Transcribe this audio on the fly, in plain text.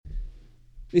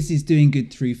This is Doing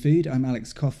Good Through Food. I'm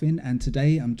Alex Coffin, and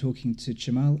today I'm talking to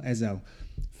Cemal Ezel,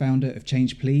 founder of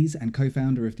Change Please and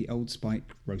co-founder of the Old Spike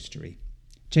Roastery.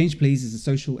 Change Please is a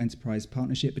social enterprise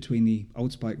partnership between the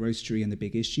Old Spike Roastery and the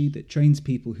Big Issue that trains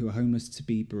people who are homeless to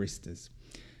be baristas.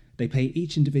 They pay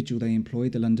each individual they employ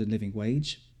the London living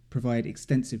wage, provide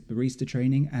extensive barista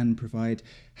training, and provide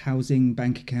housing,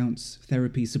 bank accounts,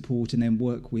 therapy support, and then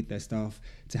work with their staff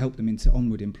to help them into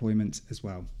onward employment as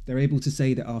well. They're able to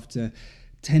say that after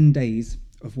 10 days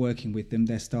of working with them,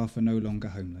 their staff are no longer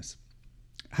homeless.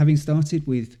 Having started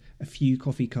with a few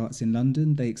coffee carts in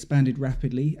London, they expanded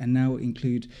rapidly and now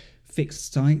include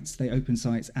fixed sites. They open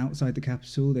sites outside the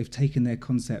capital. They've taken their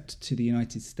concept to the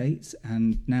United States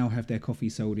and now have their coffee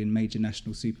sold in major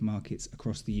national supermarkets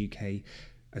across the UK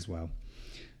as well.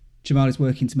 Cemal is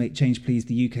working to make Change Please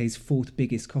the UK's fourth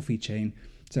biggest coffee chain,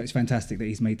 so it's fantastic that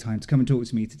he's made time to come and talk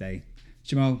to me today.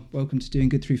 Cemal, welcome to Doing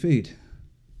Good Through Food.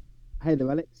 Hey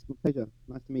there, Alex. My pleasure.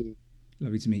 Nice to meet you.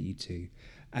 Lovely to meet you too.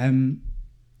 I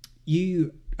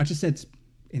just said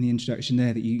in the introduction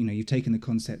there that you've taken the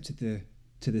concept to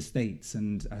the States,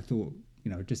 and I thought,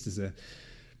 just as a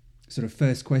sort of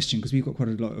first question, because we've got quite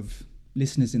a lot of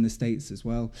listeners in the States as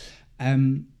well.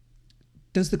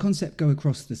 Does the concept go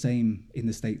across the same in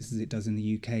the States as it does in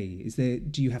the UK?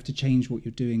 Do you have to change what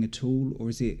you're doing at all,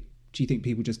 or do you think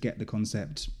people just get the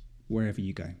concept wherever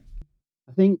you go?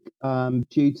 I think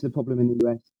due to the problem in the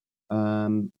US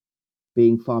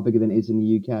being far bigger than it is in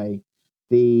the UK,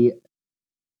 the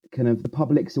kind of the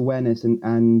public's awareness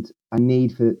and a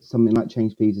need for something like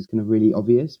Change Please is kind of really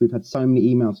obvious. We've had so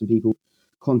many emails from people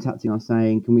contacting us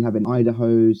saying, can we have it in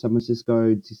Idaho, San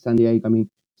Francisco, to San Diego? I mean,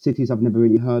 cities I've never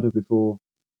really heard of before,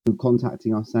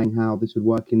 contacting us saying how this would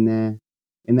work in their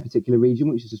particular region,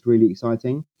 which is just really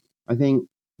exciting. I think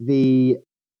the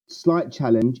slight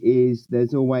challenge is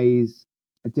there's always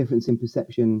a difference in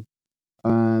perception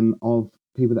of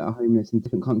people that are homeless in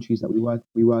different countries that we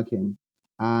work in,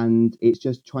 and it's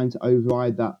just trying to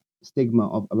override that stigma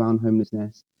of around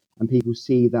homelessness, and people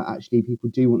see that actually people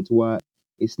do want to work.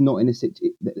 It's not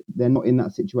they're not in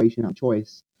that situation out of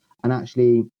choice, and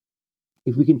actually,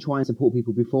 if we can try and support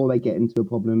people before they get into a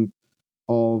problem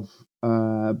of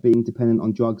being dependent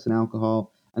on drugs and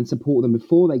alcohol, and support them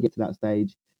before they get to that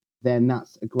stage, then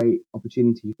that's a great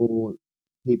opportunity for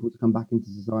people to come back into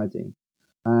society.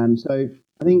 So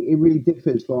I think it really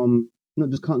differs from not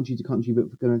just country to country,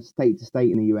 but kind of state to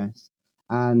state in the US.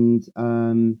 And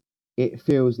it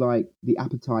feels like the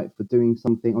appetite for doing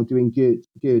something or doing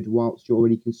good whilst you're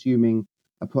already consuming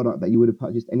a product that you would have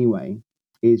purchased anyway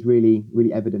is really,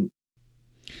 really evident.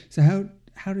 So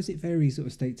how does it vary sort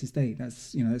of state to state?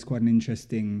 That's quite an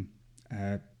interesting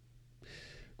thing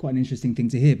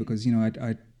to hear, because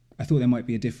I thought there might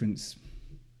be a difference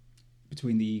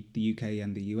between the UK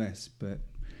and the US, but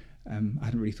I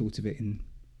hadn't really thought of it in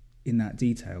that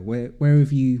detail. Where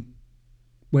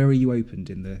are you opened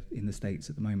in the States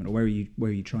at the moment, or where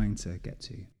are you trying to get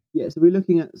to? Yeah, so we're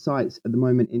looking at sites at the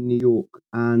moment in New York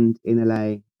and in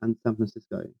LA and San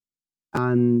Francisco,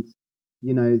 and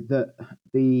that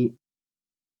the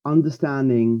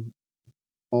understanding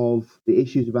of the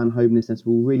issues around homelessness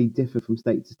will really differ from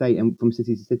state to state and from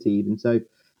city to city even. So,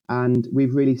 and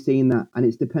we've really seen that, and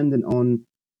it's dependent on,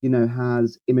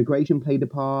 has immigration played a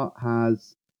part?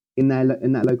 Has in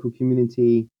that local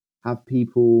community, have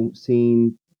people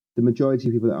seen the majority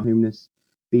of people that are homeless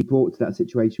be brought to that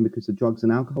situation because of drugs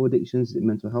and alcohol addictions,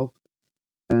 mental health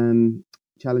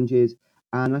challenges?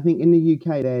 And I think in the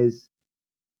UK, there's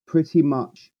pretty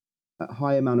much a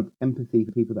high amount of empathy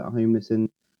for people that are homeless, and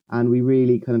we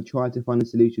really kind of try to find a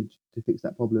solution to fix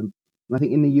that problem. And I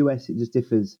think in the US, it just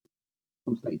differs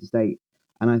from state to state.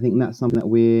 And I think that's something that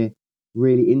we're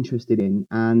really interested in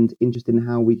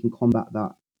how we can combat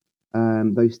that,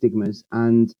 those stigmas.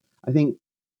 And I think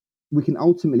we can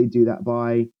ultimately do that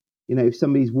by, if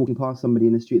somebody's walking past somebody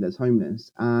in the street that's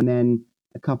homeless, and then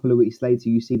a couple of weeks later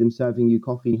you see them serving you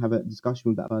coffee, you have a discussion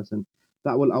with that person,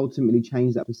 that will ultimately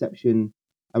change that perception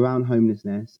around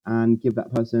homelessness and give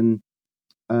that person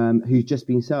who's just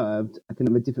been served a kind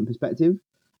of a different perspective.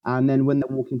 And then when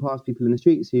they're walking past people in the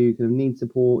streets who kind of need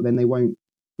support, then we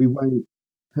won't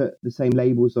put the same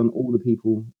labels on all the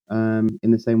people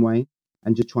in the same way,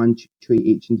 and just try and treat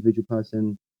each individual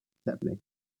person separately.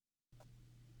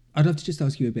 I'd love to just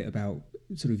ask you a bit about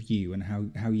sort of you and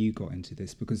how you got into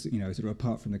this, because sort of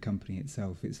apart from the company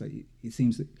itself, it's like it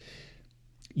seems that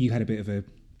you had a bit of a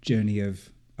journey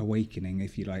of awakening,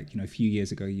 if you like. A few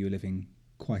years ago you were living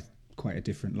quite a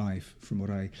different life from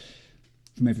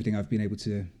everything I've been able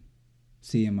to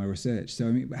see in my research. So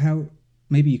I mean,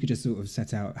 maybe you could just sort of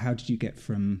set out, how did you get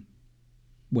from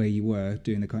where you were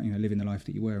doing the kind, living the life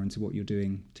that you were, and to what you're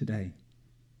doing today?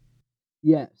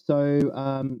 Yeah. So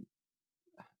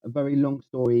a very long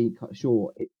story cut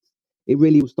short. It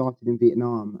really all started in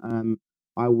Vietnam.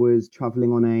 I was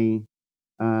traveling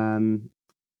um,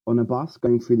 on a bus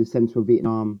going through the center of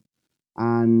Vietnam,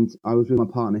 and I was with my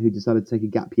partner who decided to take a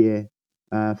gap year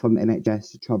from the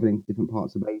NHS, traveling to different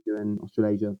parts of Asia and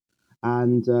Australasia.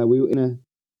 And we were in a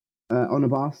on a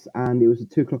bus, and it was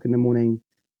at 2 o'clock in the morning,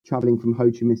 traveling from Ho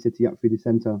Chi Minh City up through the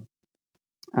center.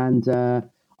 And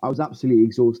I was absolutely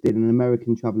exhausted. And an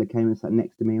American traveller came and sat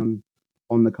next to me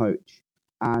on the coach,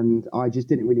 and I just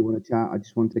didn't really want to chat. I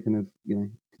just wanted to kind of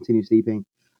continue sleeping.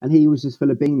 And he was just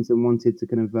full of beans and wanted to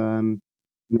kind of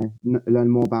learn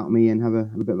more about me and have a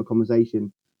bit of a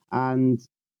conversation. And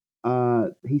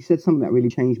he said something that really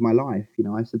changed my life.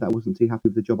 I said that I wasn't too happy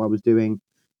with the job I was doing,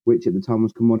 which at the time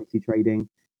was commodity trading,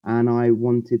 and I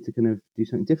wanted to kind of do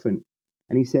something different.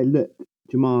 And he said, "Look,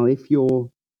 Jamal, if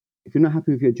you're not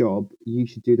happy with your job, you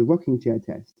should do the rocking chair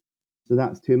test." So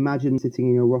that's to imagine sitting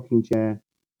in your rocking chair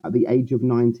at the age of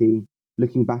 90,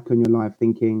 looking back on your life,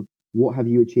 thinking, what have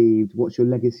you achieved? What's your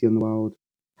legacy on the world?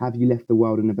 Have you left the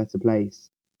world in a better place?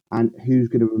 And who's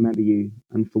going to remember you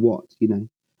and for what?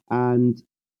 And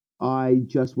I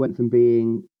just went from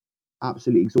being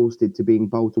absolutely exhausted to being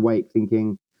bolt awake,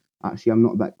 thinking, actually, I'm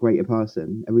not that great a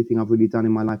person. Everything I've really done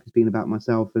in my life has been about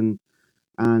myself and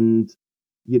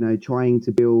trying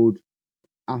to build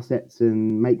assets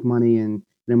and make money. And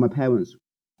my parents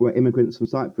were immigrants from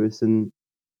Cyprus, and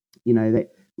they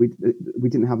we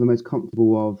didn't have the most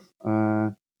comfortable of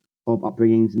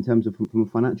upbringings in terms of from a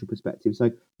financial perspective. So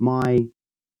my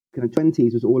kind of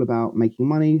 20s was all about making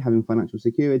money, having financial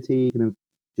security, kind of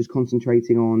just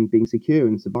concentrating on being secure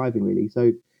and surviving, really.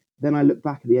 So then I look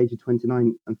back at the age of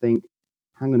 29 and think,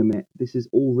 hang on a minute, this has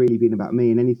all really been about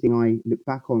me. And anything I look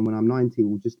back on when I'm 90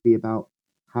 will just be about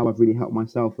how I've really helped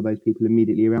myself or those people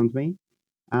immediately around me.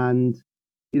 And,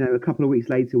 a couple of weeks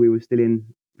later, we were still in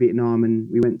Vietnam, and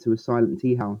we went to a silent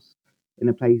tea house in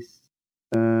a place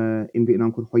in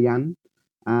Vietnam called Hoi An.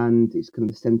 And it's kind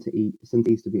of the center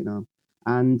east of Vietnam.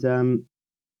 And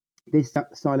this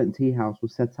silent tea house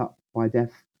was set up by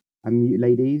deaf and mute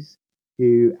ladies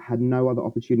who had no other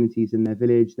opportunities in their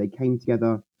village. They came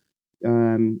together,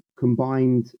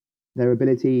 combined their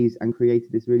abilities, and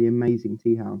created this really amazing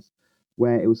tea house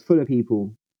where it was full of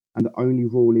people, and the only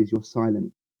rule is you're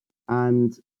silent.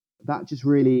 And that just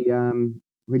really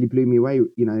blew me away. It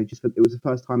was the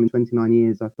first time in 29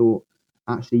 years I thought,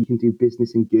 actually, you can do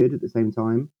business and good at the same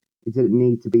time. It didn't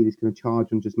need to be this kind of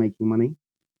charge on just making money.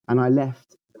 And I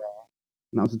left,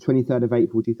 and that was the 23rd of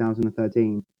April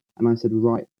 2013. And I said,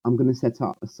 right, I'm going to set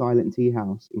up a silent tea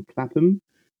house in Clapham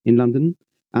in London.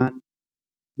 And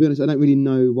to be honest, I don't really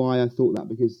know why I thought that,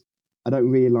 because I don't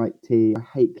really like tea. I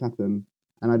hate Clapham,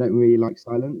 and I don't really like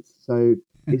silence. So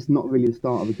it's not really the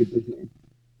start of a good business.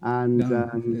 And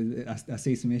No, I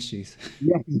see some issues.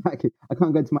 yeah, exactly. I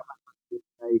can't go to my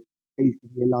say, please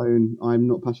leave me alone. I'm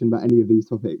not passionate about any of these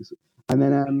topics. And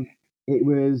then it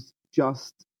was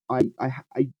just I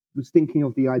was thinking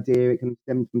of the idea. It kind of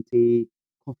stemmed from tea.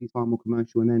 Coffee's far more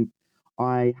commercial. And then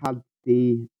I had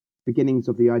the beginnings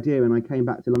of the idea, and I came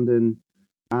back to London.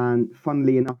 And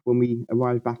funnily enough, when we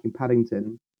arrived back in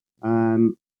Paddington,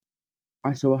 um,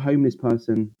 I saw a homeless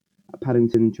person at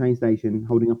Paddington train station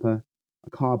holding up a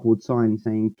cardboard sign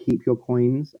saying, "Keep your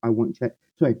coins. I want check."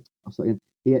 Sorry, I'll start again.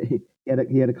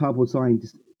 He had a cardboard sign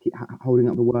just holding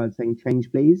up the word saying,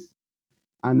 "Change, please."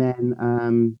 And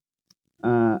then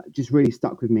just really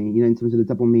stuck with me, in terms of the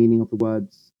double meaning of the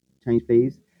words "change,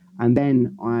 please." And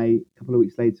then a couple of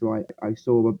weeks later, I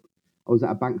was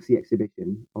at a Banksy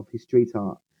exhibition of his street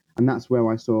art, and that's where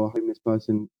I saw a homeless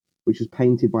person, which was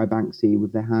painted by Banksy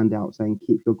with their hand out saying,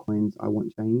 "Keep your coins, I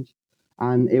want change."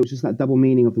 And it was just that double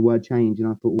meaning of the word change. And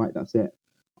I thought, right, that's it.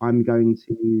 I'm going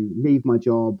to leave my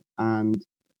job and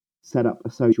set up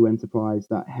a social enterprise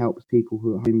that helps people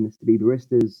who are homeless to be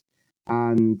baristas.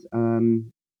 And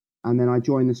and then I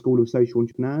joined the School of Social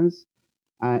Entrepreneurs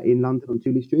in London on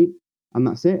Tooley Street, and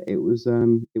that's it. It was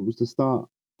the start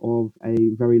of a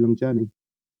very long journey.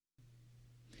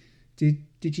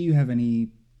 Did you have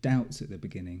any doubts at the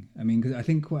beginning? I mean, because I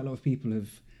think quite a lot of people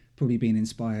have probably been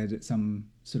inspired at some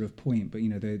sort of point, but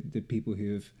the people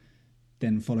who have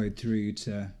then followed through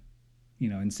to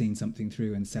and seen something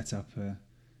through and set up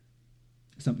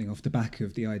something off the back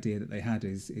of the idea that they had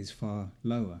is far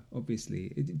lower. Obviously,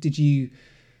 did you?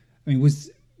 I mean,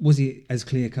 was it as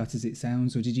clear cut as it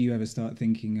sounds, or did you ever start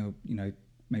thinking, oh,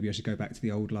 maybe I should go back to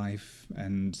the old life,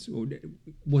 or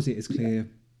was it as clear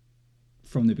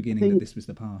from the I beginning that think this was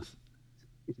the path?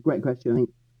 it's a great question. I think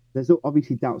there's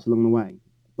obviously doubts along the way,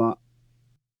 but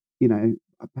you know,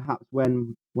 perhaps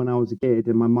when I was a kid,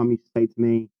 and my mum used to say to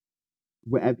me,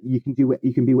 whatever you can do,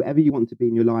 you can be whatever you want to be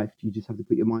in your life. You just have to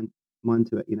put your mind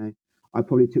to it. You know, I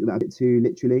probably took that a bit too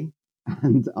literally,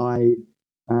 and I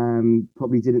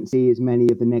probably didn't see as many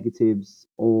of the negatives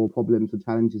or problems or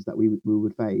challenges that we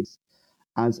would face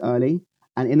as early.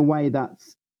 And in a way,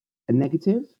 that's a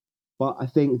negative. But I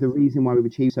think the reason why we've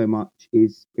achieved so much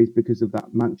is because of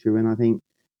that mantra. And I think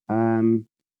um,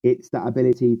 it's that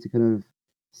ability to kind of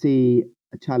see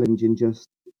a challenge and just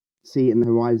see it in the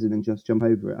horizon and just jump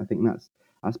over it. I think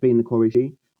that's been the core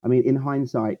issue. I mean, in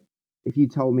hindsight, if you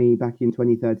told me back in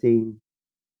 2013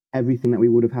 everything that we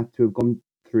would have had to have gone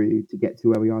through to get to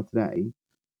where we are today,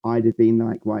 I'd have been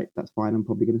like, right, that's fine. I'm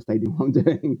probably going to stay doing what I'm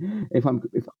doing if I'm to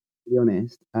be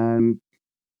honest.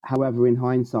 However, in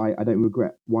hindsight, I don't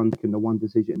regret one second or one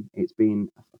decision. It's been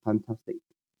a fantastic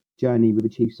journey. We've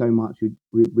achieved so much.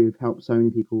 We've helped so many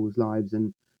people's lives,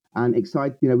 and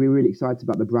excited. You know, we're really excited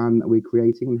about the brand that we're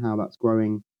creating and how that's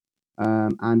growing,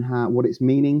 and how what it's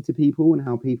meaning to people and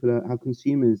how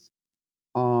consumers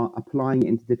are applying it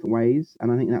into different ways.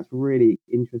 And I think that's really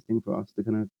interesting for us to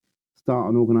kind of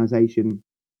start an organisation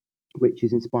which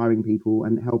is inspiring people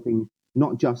and helping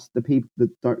not just the people, the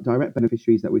direct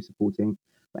beneficiaries that we're supporting,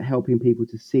 but helping people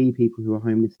to see people who are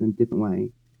homeless in a different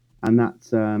way. And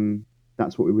that's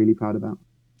what we're really proud about.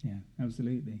 Yeah,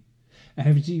 absolutely.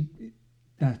 Have you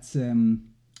that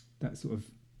sort of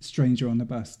stranger on the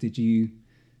bus? Did you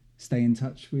stay in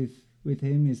touch with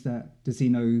him? Does he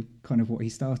know kind of what he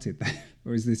started there,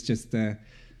 or is this just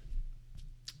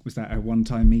was that a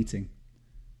one-time meeting?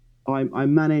 I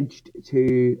managed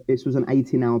to. This was an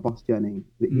 18-hour bus journey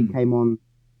that he came on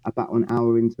about an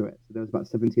hour into it, so there was about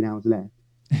 17 hours left.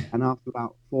 And after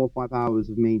about 4 or 5 hours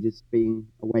of me just being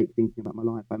awake thinking about my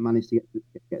life, I managed to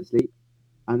get to sleep.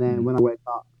 And then when I woke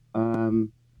up,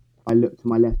 I looked to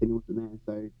my left and he wasn't there.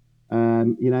 So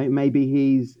you know, maybe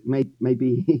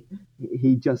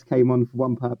he just came on for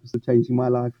one purpose of changing my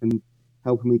life and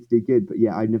helping me to do good. But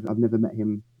yeah, I've never met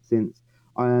him since.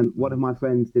 One of my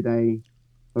friends did a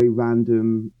very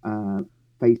random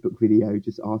Facebook video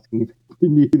just asking if we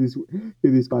knew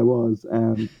who this guy was,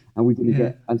 and we didn't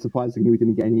get, and surprisingly we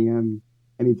didn't get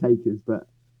any takers. But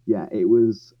yeah, it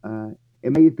was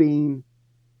it may have been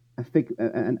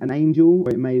an angel, or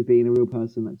it may have been a real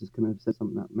person that just kind of said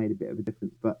something that made a bit of a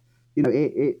difference. But you know,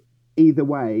 it either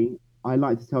way, I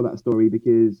like to tell that story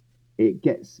because it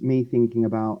gets me thinking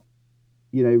about,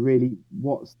 you know, really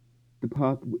what's the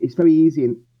purpose. It's very easy,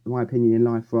 in my opinion, in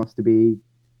life for us to be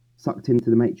sucked into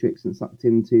the matrix and sucked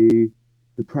into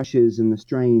the pressures and the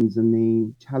strains and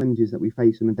the challenges that we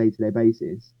face on a day-to-day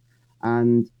basis,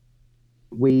 and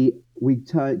we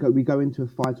go into a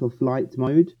fight or flight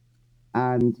mode.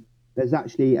 And there's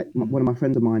actually one of my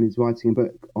friends of mine is writing a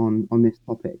book on this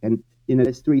topic, and you know,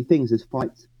 there's three things: there's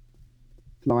fight,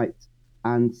 flight,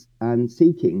 and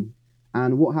seeking.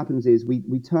 And what happens is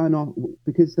we turn off,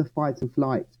 because the fight and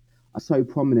flight are so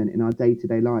prominent in our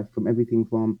day-to-day life, from everything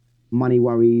from money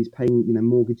worries, paying, you know,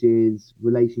 mortgages,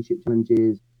 relationship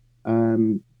challenges,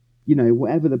 you know,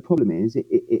 whatever the problem is,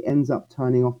 it ends up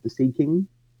turning off the seeking.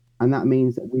 And that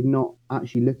means that we're not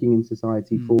actually looking in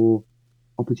society for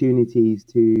opportunities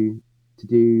to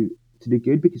do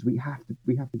good, because we have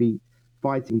to be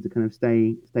fighting to kind of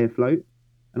stay afloat.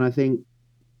 And I think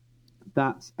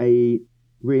that's a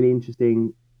really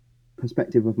interesting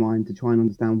perspective of mine, to try and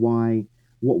understand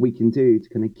what we can do to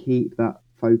kind of keep that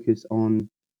focus on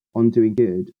doing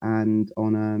good, and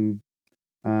on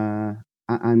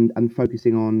and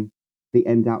focusing on the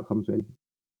end outcomes, really.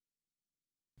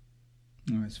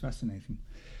 Oh, it's fascinating.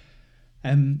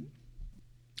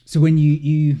 So when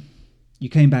you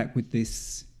came back with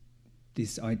this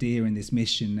idea and this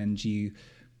mission, and you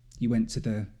went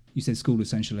to you said School of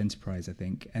Social Enterprise, I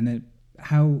think, and then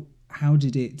how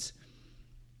did it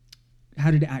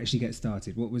actually get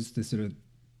started? What was the sort of,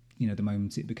 you know, the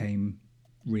moment it became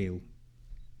real?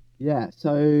 Yeah,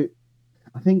 so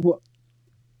I think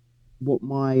what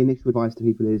my initial advice to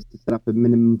people is to set up a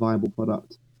minimum viable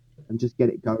product and just get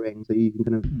it going, so you can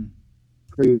kind of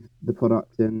prove the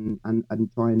product and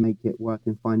try and make it work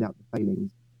and find out the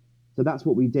failings. So that's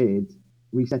what we did.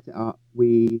 We set it up.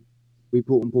 We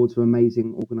brought on board some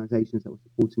amazing organisations that were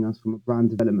supporting us from a brand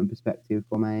development perspective,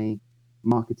 from a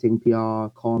marketing, PR,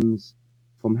 comms,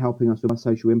 from helping us with our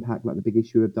social impact, like the Big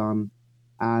Issue have done,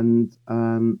 and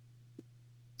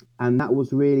that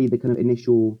was really the kind of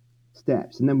initial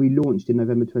steps. And then we launched in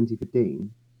November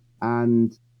 2015,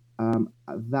 and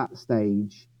at that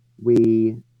stage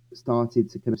we started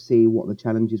to kind of see what the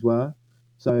challenges were.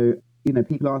 So, you know,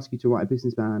 people ask you to write a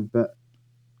business plan, but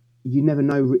you never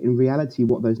know in reality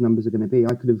what those numbers are going to be.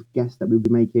 I could have guessed that we would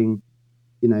be making,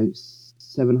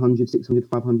 700, 600,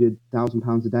 500,000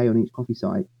 pounds a day on each coffee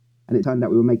site, and it turned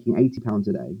out we were making £80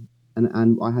 a day,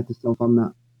 and I had to self fund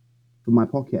that from my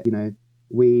pocket.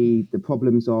 The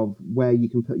problems of where you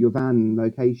can put your van and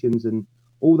locations and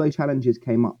all those challenges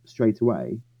came up straight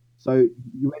away. So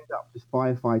you end up just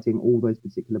firefighting all those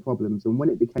particular problems. And when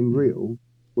it became real,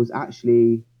 was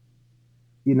actually,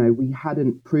 we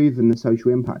hadn't proven the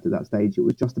social impact at that stage. It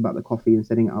was just about the coffee and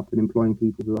setting it up and employing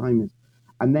people who are homeless.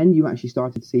 And then you actually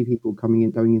started to see people coming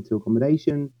in, going into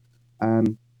accommodation,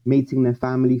 meeting their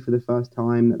family for the first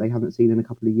time that they haven't seen in a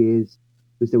couple of years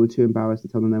because they were too embarrassed to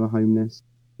tell them they were homeless.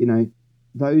 You know,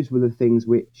 those were the things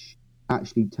which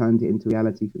actually turned it into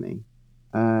reality for me.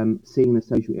 Seeing the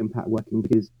social impact working,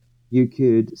 because you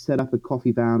could set up a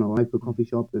coffee van or open a coffee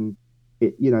shop, and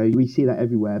we see that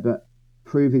everywhere, but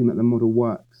proving that the model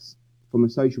works from a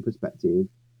social perspective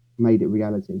made it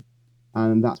reality.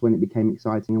 And that's when it became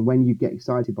exciting. And when you get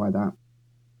excited by that,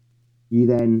 you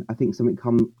then, I think something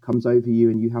comes over you,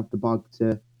 and you have the bug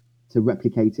to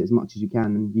replicate it as much as you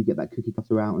can. And you get that cookie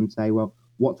cutter out and say, well,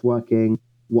 what's working,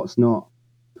 what's not,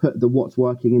 put the what's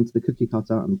working into the cookie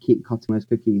cutter and keep cutting those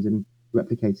cookies and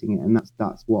replicating it. And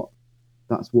what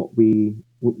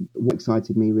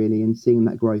excited me really, in seeing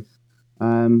that growth.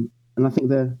 And I think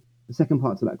the second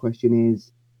part to that question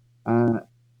is, I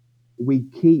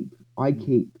keep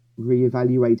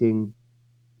reevaluating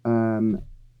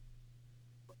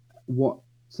what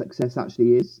success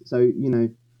actually is. So,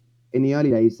 in the early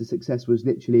days, the success was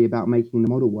literally about making the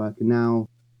model work, and now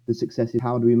the success is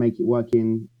how do we make it work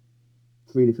in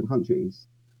 3 different countries,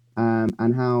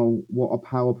 and how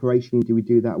operationally do we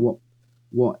do that?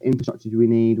 What infrastructure do we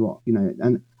need?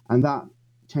 And that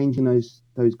changing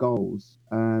those goals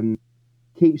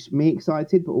keeps me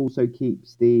excited, but also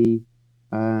keeps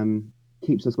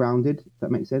us grounded. If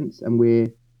that makes sense, and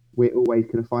we're always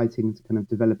kind of fighting to kind of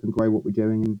develop and grow what we're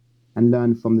doing, and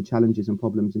learn from the challenges and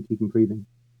problems and keep improving.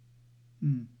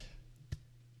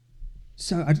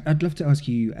 So I'd love to ask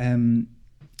you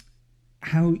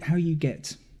how you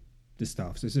get the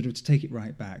staff. So sort of to take it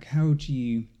right back, how do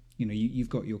you've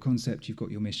got your concept, you've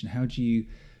got your mission. How do you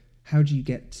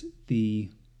get the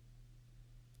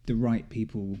right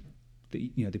people,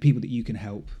 the people that you can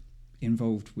help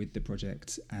involved with the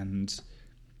project, and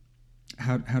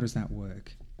how does that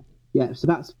work? Yeah, so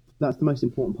that's the most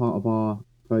important part of our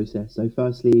process. So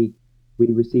firstly, we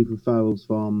receive referrals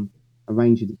from a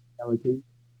range of charities,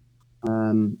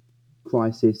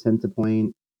 Crisis,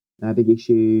 Centrepoint, Big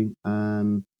Issue,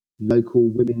 local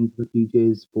women's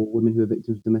refuges for women who are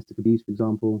victims of domestic abuse, for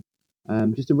example.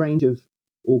 Just a range of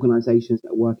organisations that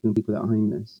are working with people that are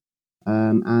homeless.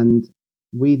 And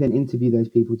we then interview those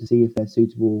people to see if they're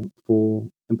suitable for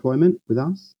employment with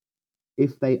us.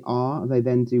 If they are, they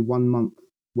then do 1 month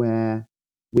where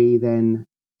we then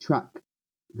track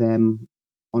them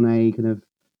on a kind of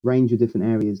range of different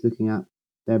areas, looking at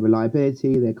their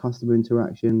reliability, their customer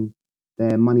interaction,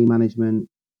 their money management,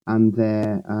 and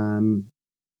their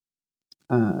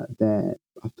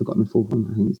I've forgotten the fourth one.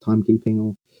 I think it's timekeeping,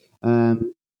 or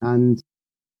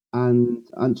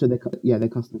and so their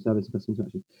customer service and customer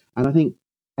interaction. And I think,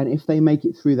 and if they make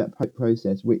it through that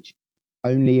process, which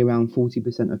only around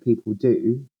 40% of people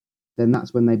do, then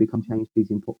that's when they become Change Please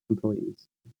employees.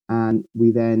 And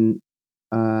we then,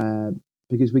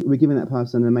 because we're giving that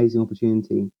person an amazing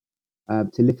opportunity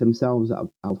to lift themselves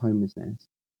out of homelessness,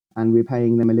 and we're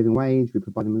paying them a living wage, we're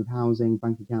providing them with housing,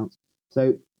 bank accounts.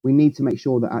 So we need to make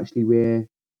sure that actually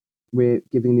we're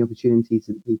giving the opportunity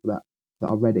to the people that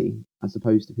are ready, as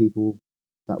opposed to people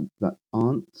that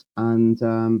aren't. And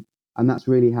that's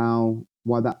really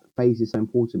why that phase is so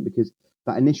important, because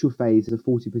that initial phase is a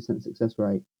 40% success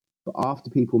rate, but after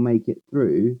people make it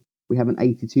through, we have an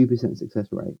 82% success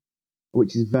rate,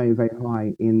 which is very, very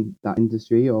high in that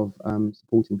industry of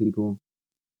supporting people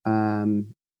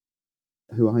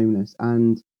who are homeless.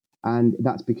 And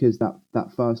that's because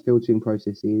that first filtering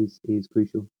process is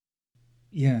crucial.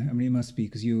 Yeah, I mean, it must be,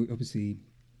 because you obviously,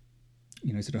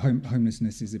 sort of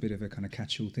homelessness is a bit of a kind of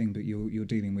catch-all thing, but you're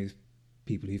dealing with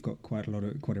people who've got quite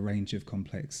a range of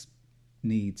complex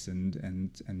needs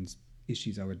and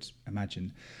issues, I would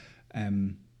imagine.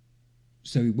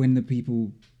 So when the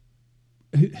people,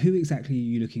 who exactly are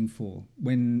you looking for?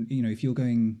 When,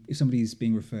 if somebody's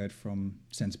being referred from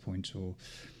Centrepoint or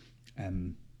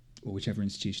whichever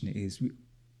institution it is,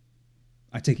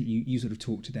 I take it you sort of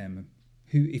talk to them.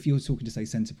 Who, if you're talking to, say,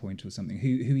 Centrepoint or something,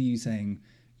 who are you saying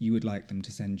you would like them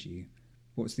to send you?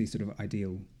 What's the sort of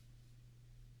ideal?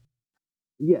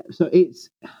 Yeah, so it's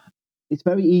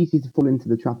very easy to fall into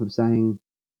the trap of saying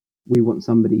we want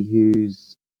somebody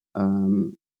who's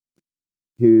um,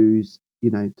 who's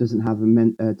doesn't have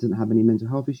any mental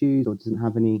health issues, or doesn't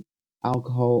have any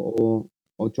alcohol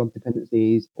or drug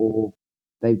dependencies, or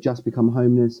they've just become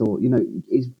homeless, or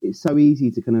it's so easy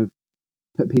to kind of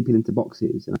put people into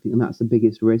boxes, and I think that's the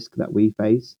biggest risk that we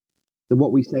face. So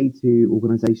what we say to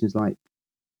organisations like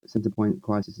Centrepoint,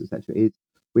 Crisis, etc., is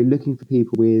we're looking for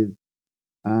people with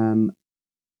um,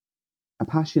 a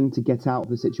passion to get out of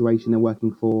the situation they're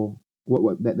working for,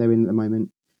 what that they're in at the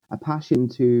moment, a passion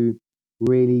to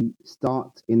really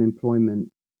start in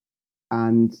employment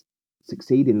and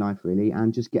succeed in life, really,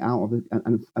 and just get out of it,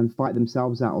 and fight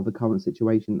themselves out of the current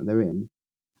situation that they're in,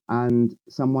 and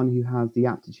someone who has the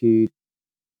aptitude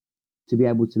to be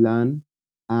able to learn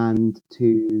and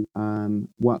to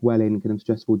work well in kind of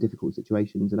stressful, difficult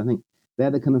situations. And I think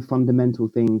they're the kind of fundamental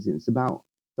things. It's about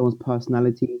someone's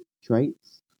personality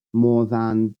traits more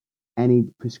than any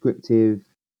prescriptive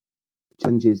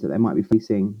challenges that they might be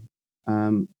facing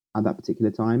at that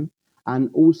particular time. And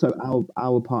also,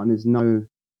 our partners know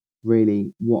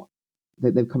really what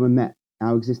they've come and met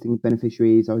our existing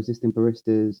beneficiaries, our existing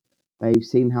baristas. They've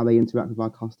seen how they interact with our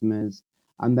customers,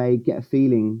 and they get a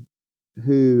feeling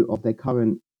who of their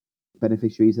current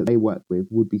beneficiaries that they work with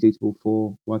would be suitable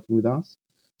for working with us.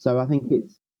 So I think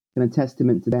it's kind of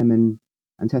testament to them, and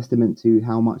testament to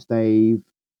how much they've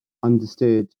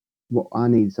understood what our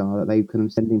needs are, that they've kind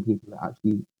of sending people that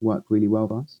actually work really well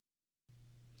with us.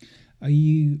 Are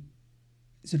you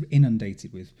sort of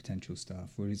inundated with potential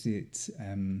staff, or is it,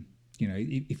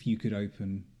 if you could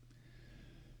open,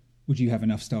 would you have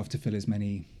enough staff to fill as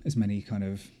many kind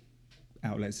of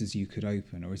outlets as you could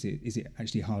open, or is it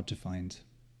actually hard to find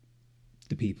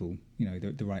the people,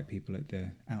 the right people at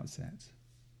the outset?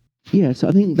 Yeah, so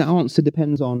I think the answer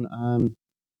depends on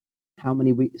how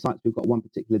many sites we've got at one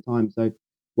particular time. So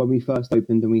when we first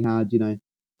opened and we had 4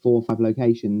 or 5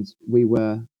 locations, we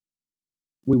were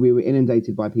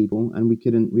inundated by people, and we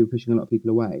were pushing a lot of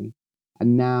people away.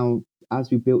 And now,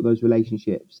 as we built those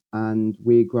relationships and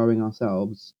we're growing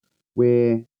ourselves,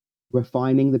 we're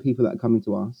refining the people that are coming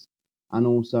to us, and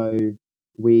also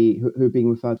who are being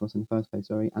referred to us in the first place.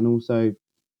 Sorry, and also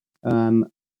um,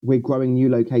 we're growing new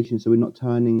locations, so we're not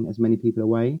turning as many people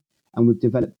away. And we've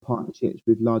developed partnerships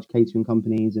with large catering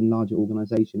companies and larger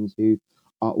organisations who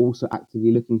are also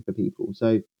actively looking for people.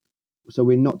 So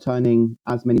we're not turning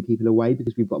as many people away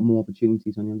because we've got more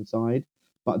opportunities on the other side.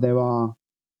 But there are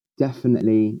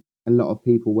definitely a lot of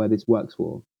people where this works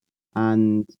for,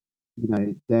 and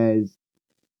there's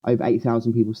over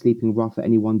 8,000 people sleeping rough at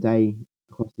any one day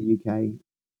across the UK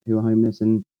who are homeless,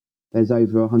 and there's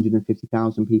over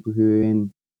 150,000 people who are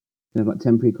in kind of like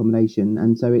temporary accommodation,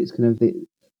 and so it's kind of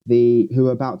the who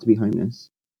are about to be homeless,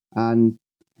 and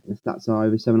the stats are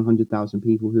over 700,000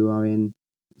 people who are in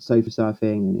sofa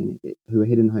surfing and who are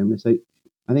hidden homeless. So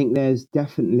I think there's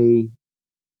definitely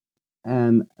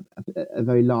a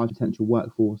very large potential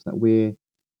workforce that we're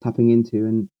tapping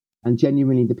into, and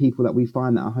genuinely the people that we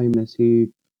find that are homeless who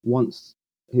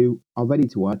are ready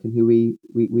to work and who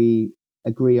we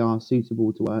agree are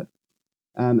suitable to work,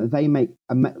 they make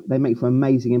for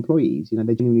amazing employees.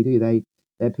 They genuinely do.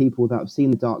 They're people that have seen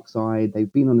the dark side.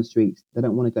 They've been on the streets. They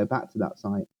don't want to go back to that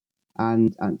site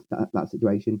and that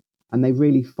situation, and they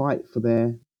really fight for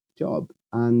their job.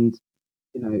 And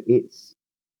it's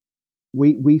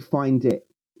we find it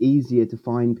easier to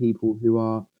find people who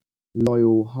are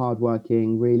loyal,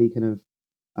 hardworking, really kind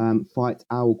of fight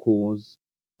our cause,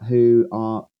 who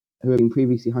have been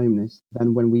previously homeless,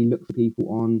 than when we look for people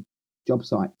on job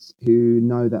sites who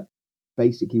know that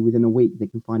basically within a week they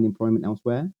can find employment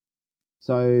elsewhere.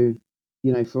 So,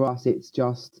 for us, it's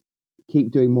just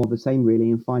keep doing more of the same, really,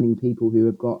 and finding people who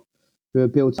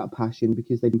have built up passion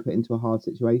because they've been put into a hard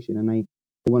situation, and they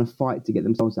want to fight to get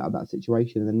themselves out of that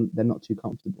situation, and then they're not too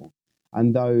comfortable.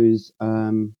 And those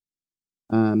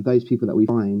people that we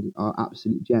find are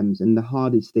absolute gems. And the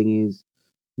hardest thing is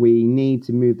we need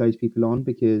to move those people on,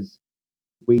 because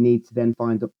we need to then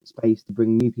find space to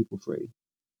bring new people through.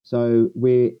 So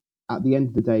we're at the end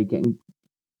of the day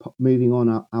moving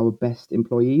on our best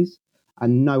employees,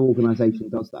 and no organisation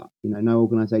does that. No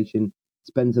organisation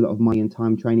spends a lot of money and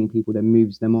time training people, then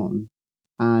moves them on,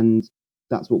 and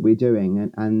that's what we're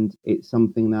doing. And it's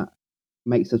something that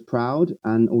makes us proud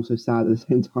and also sad at the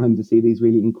same time to see these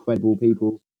really incredible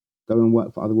people go and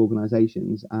work for other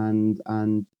organisations. Um,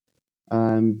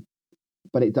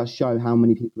 but it does show how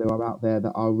many people there are out there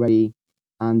that are ready,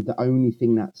 and the only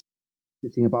thing that's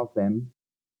sitting above them,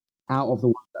 out of the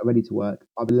ones that are ready to work,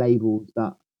 are the labels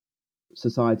that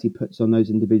society puts on those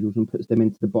individuals and puts them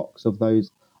into the box of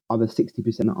those other 60%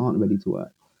 that aren't ready to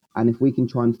work. And if we can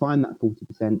try and find that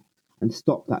 40% and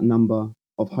stop that number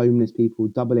of homeless people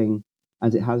doubling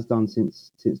as it has done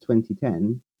since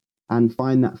 2010, and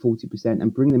find that 40%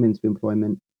 and bring them into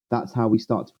employment, that's how we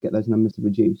start to get those numbers to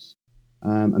reduce.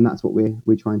 And that's what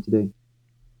we're trying to do.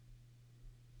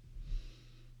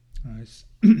 It's,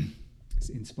 it's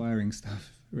inspiring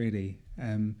stuff, really.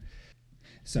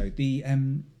 So the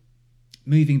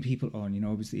moving people on,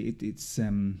 obviously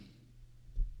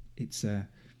it's a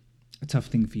tough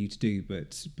thing for you to do,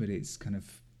 but it's kind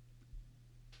of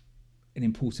an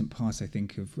important part, I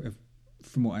think, of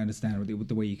from what I understand,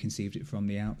 the way you conceived it from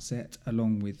the outset,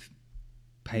 along with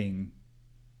paying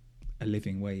a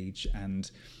living wage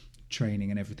and training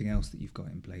and everything else that you've got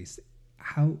in place.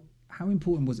 How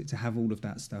important was it to have all of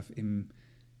that stuff in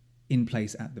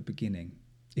place at the beginning,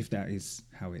 if that is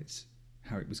how it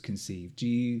was conceived? Do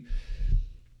you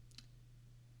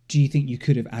think you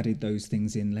could have added those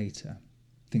things in later,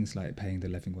 things like paying the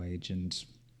living wage? And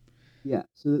yeah,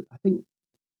 so I think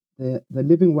the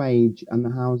living wage and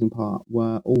the housing part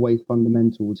were always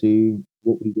fundamental to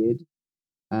what we did,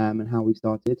 and how we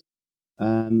started.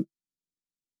 Um,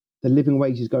 the living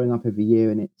wage is going up every year,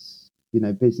 and it's,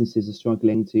 businesses are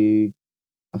struggling to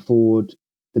afford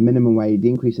the minimum wage, the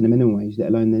increase in the minimum wage, let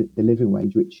alone the living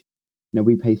wage, which,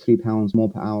 we pay £3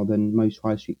 more per hour than most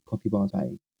high street coffee bars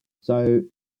pay. So,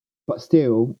 but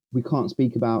still, we can't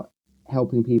speak about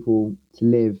helping people to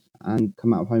live and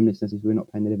come out of homelessness if we're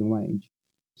not paying the living wage.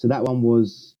 So that one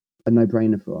was a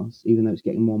no-brainer for us, even though it's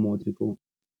getting more and more difficult.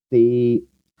 The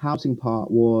housing part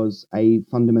was a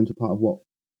fundamental part of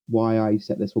why I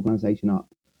set this organisation up.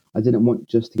 I didn't want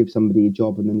just to give somebody a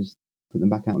job and then just put them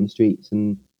back out on the streets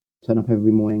and turn up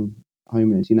every morning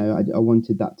homeless. I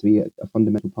wanted that to be a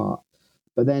fundamental part.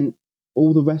 But then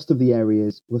all the rest of the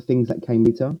areas were things that came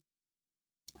later,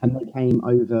 and they came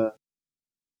over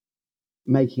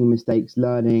making mistakes,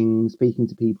 learning, speaking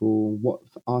to people,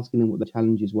 asking them what the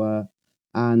challenges were,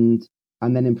 and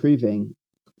then improving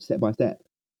step by step.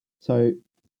 So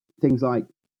things like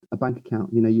a bank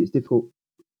account. It's difficult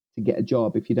to get a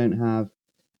job if you don't have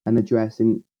an address,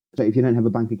 so if you don't have a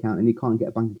bank account, and you can't get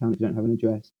a bank account if you don't have an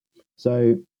address.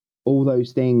 So all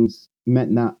those things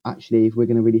meant that actually, if we're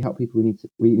going to really help people,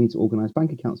 we need to organise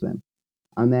bank accounts for them,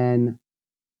 and then,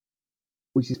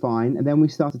 which is fine. And then we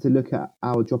started to look at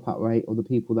our dropout rate, or the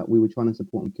people that we were trying to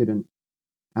support and couldn't,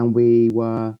 and we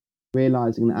were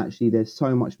realising that actually there's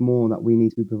so much more that we need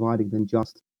to be providing than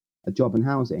just a job and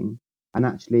housing, and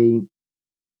actually,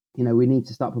 we need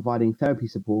to start providing therapy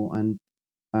support and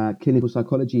clinical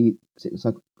psychologists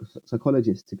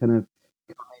to kind of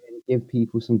give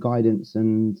people some guidance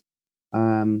and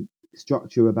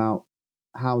structure about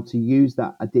how to use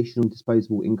that additional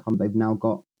disposable income they've now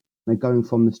got. They're going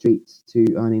from the streets to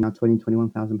earning now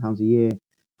 £21,000 a year.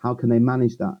 How can they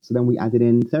manage that? So then we added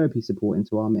in therapy support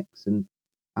into our mix, and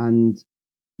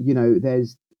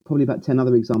there's probably about 10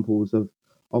 other examples of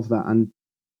that. And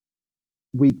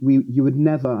you would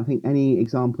never, I think, any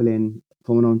example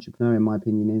from an entrepreneur, in my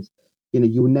opinion, is,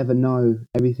 you will never know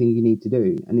everything you need to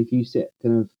do. And if you sit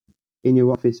kind of in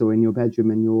your office or in your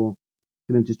bedroom and you're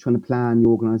kind of just trying to plan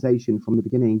your organization from the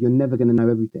beginning, you're never going to know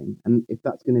everything. And if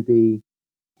that's going to be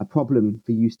a problem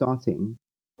for you starting,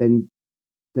 then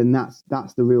that's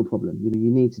the real problem.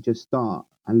 You need to just start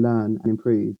and learn and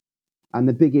improve. And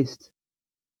the biggest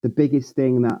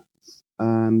thing that's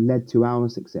led to our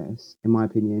success, in my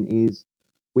opinion, is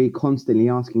we're constantly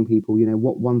asking people,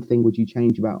 what one thing would you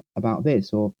change about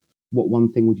this, or what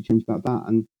one thing would you change about that,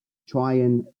 and try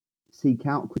and seek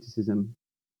out criticism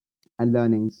and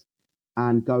learnings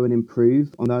and go and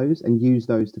improve on those and use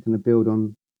those to kind of build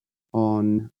on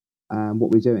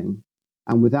what we're doing.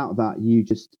 And without that, you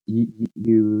just, in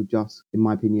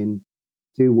my opinion,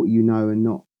 do what you know and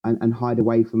not and hide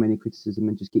away from any criticism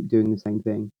and just keep doing the same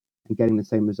thing and getting the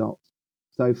same results.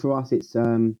 So for us, it's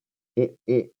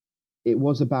it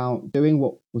was about doing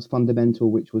what was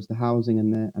fundamental, which was the housing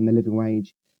and the living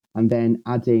wage, and then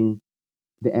adding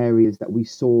the areas that we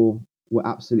saw were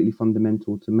absolutely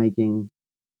fundamental to making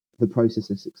the process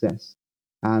a success.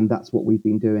 And that's what we've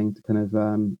been doing to kind of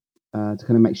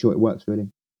make sure it works,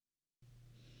 really.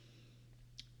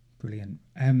 Brilliant.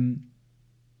 I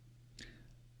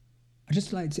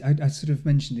just like to, I sort of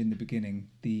mentioned in the beginning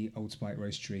the Old Spike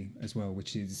Roastery as well,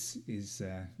 which is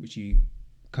which you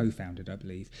co-founded, I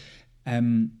believe.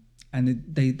 And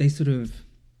they sort of,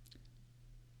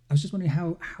 I was just wondering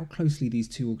how closely these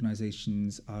two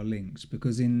organisations are linked,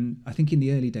 because I think in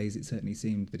the early days it certainly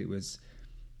seemed that it was,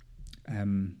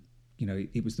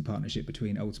 it was the partnership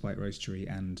between Old Spike Roastery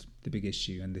and The Big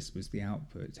Issue, and this was the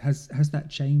output. Has that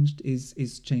changed?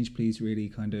 Is Change Please really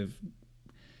kind of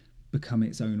become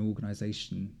its own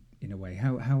organisation in a way.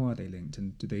 How are they linked,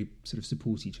 and do they sort of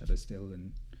support each other still,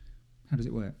 and how does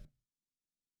it work?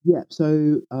 Yeah,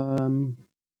 so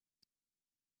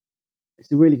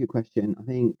it's a really good question. I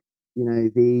think,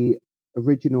 the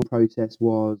original process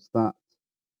was that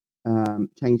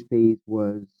Change Please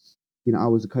was, I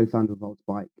was a co-founder of Old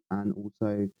Spike, and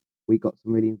also we got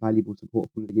some really invaluable support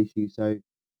from Big Issue. So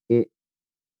it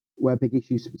where Big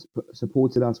Issue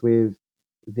supported us with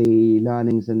the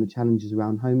learnings and the challenges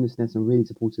around homelessness, and really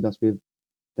supported us with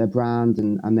their brand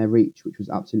and their reach, which was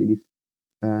absolutely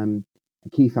a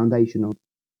key foundation of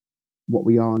what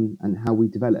we are and how we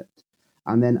developed.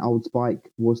 And then Old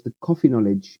Spike was the coffee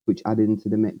knowledge which added into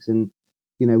the mix. And,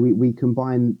 we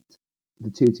combined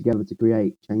the two together to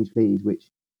create Change Please, which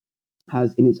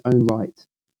has in its own right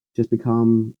just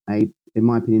become in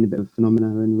my opinion, a bit of a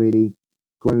phenomenon and really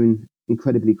grown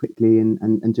incredibly quickly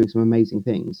and doing some amazing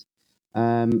things.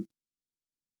 Um,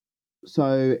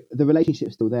 so the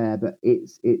relationship's still there, but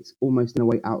it's almost in a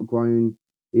way outgrown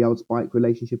the Old Spike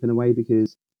relationship in a way,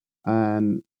 because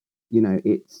um,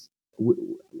 it's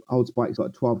Old Spike's got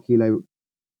a 12 kilo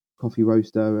coffee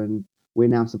roaster, and we're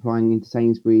now supplying into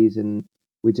Sainsbury's, and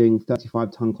we're doing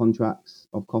 35-ton contracts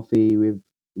of coffee with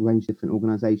a range of different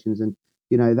organisations, and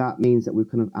that means that we've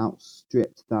kind of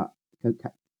outstripped that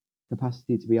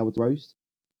capacity to be able to roast.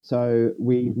 So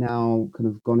we've now kind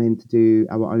of gone in to do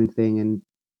our own thing and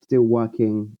still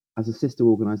working as a sister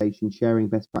organisation, sharing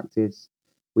best practice.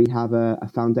 We have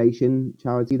a foundation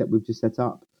charity that we've just set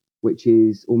up, which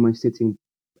is almost sitting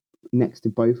next to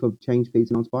both of Change Please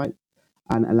and On Spike,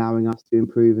 and allowing us to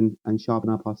improve and sharpen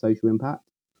up our social impact.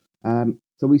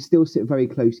 So we still sit very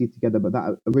closely together, but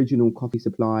that original coffee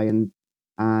supply and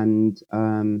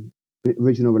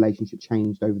original relationship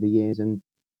changed over the years, and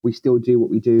we still do what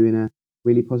we do in a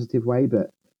really positive way.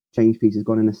 But Change Piece has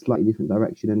gone in a slightly different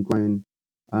direction and grown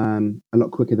a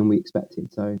lot quicker than we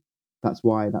expected. So that's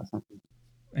why that's happened.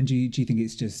 And do you think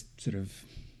it's just sort of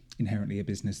inherently a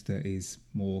business that is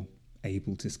more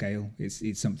able to scale?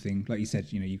 It's something like you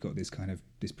said. You've got this kind of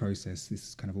this process,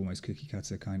 this kind of almost cookie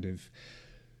cutter kind of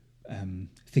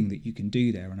thing that you can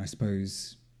do there, and I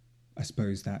suppose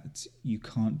that you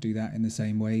can't do that in the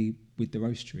same way with the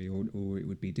roastery, or it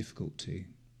would be difficult to.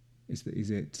 Is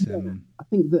it? Yeah, I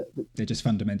think that they're just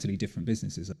fundamentally different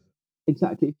businesses.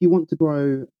 exactly. If you want to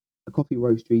grow a coffee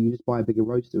roastery, you just buy a bigger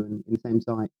roaster in the same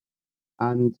site,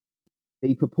 and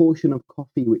the proportion of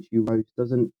coffee which you roast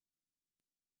doesn't.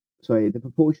 Sorry, the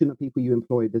proportion of people you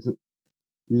employ doesn't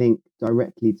link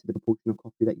directly to the proportion of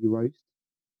coffee that you roast.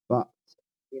 But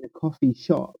in a coffee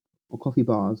shop or coffee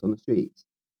bars on the streets,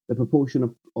 the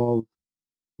proportion of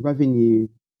revenue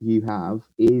you have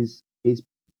is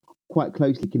quite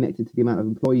closely connected to the amount of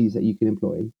employees that you can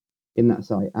employ in that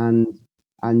site, and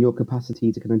your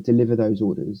capacity to kind of deliver those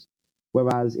orders.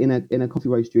 Whereas in a coffee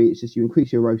roastery, it's just you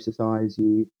increase your roaster size,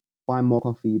 you buy more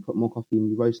coffee, you put more coffee in,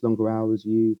 you roast longer hours,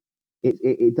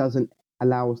 it doesn't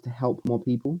allow us to help more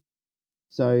people.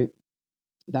 So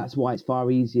that's why it's far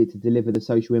easier to deliver the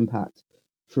social impact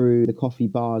through the coffee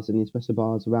bars and the espresso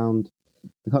bars around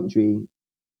the country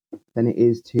than it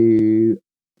is to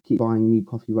keep buying new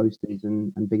coffee roasters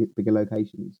and bigger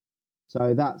locations.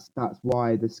 So that's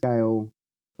why the scale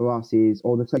for us is,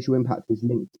 or the social impact is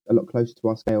linked a lot closer to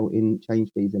our scale in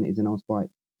Change Fees than it is in Old Spike.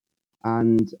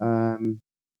 And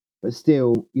but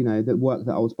still, the work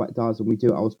that Old Spike does and we do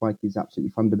at Old Spike is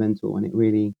absolutely fundamental, and it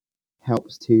really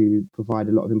helps to provide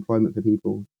a lot of employment for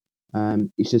people.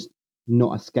 It's just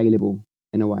not as scalable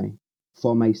in a way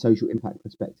from a social impact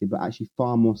perspective, but actually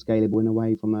far more scalable in a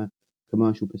way from a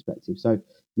commercial perspective. So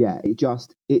yeah,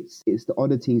 it's the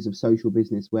oddities of social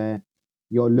business where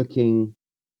you're looking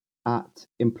at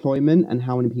employment and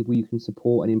how many people you can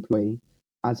support and employ,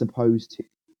 as opposed to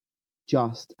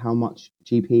just how much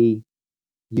GP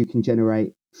you can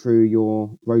generate through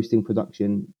your roasting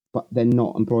production, but then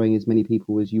not employing as many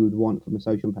people as you would want from a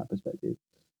social impact perspective.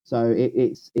 So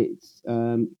it's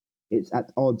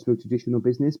at odds with traditional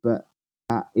business, but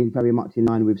in very much in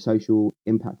line with social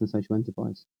impact and social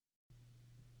enterprise.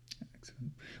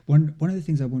 Excellent. One of the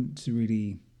things I want to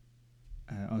really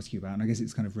ask you about, and I guess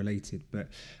it's kind of related, but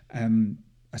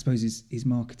I suppose is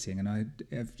marketing. And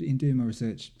in doing my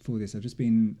research for this, I've just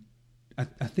been. I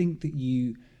think that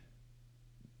you.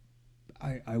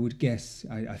 I would guess.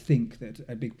 I think that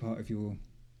a big part of your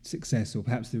success, or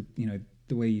perhaps the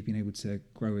way you've been able to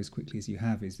grow as quickly as you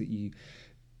have, is that you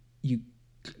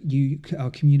are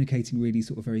communicating really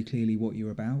sort of very clearly what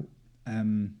you're about.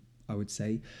 I would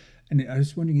say, and I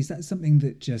was wondering, is that something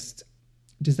that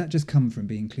does that just come from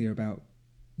being clear about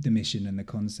the mission and the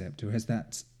concept, or has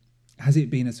it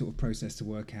been a sort of process to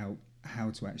work out how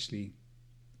to actually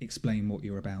explain what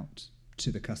you're about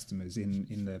to the customers in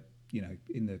the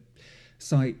in the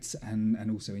sites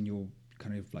and also in your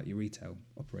kind of like your retail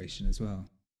operation as well?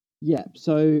 Yeah.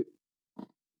 So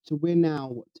we're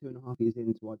now 2.5 years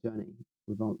into our journey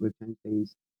with Change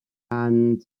Please,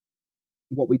 and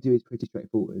what we do is pretty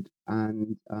straightforward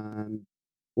and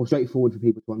or straightforward for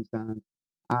people to understand.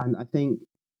 And I think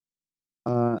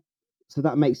uh, so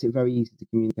that makes it very easy to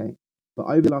communicate. But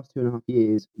over the last 2.5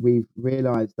 years, we've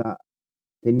realised that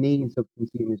the needs of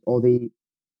consumers or the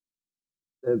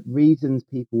reasons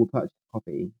people will purchase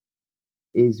coffee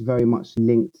is very much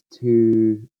linked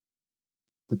to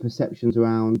the perceptions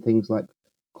around things like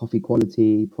coffee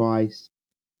quality, price,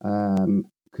 um,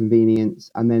 convenience,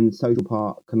 and then social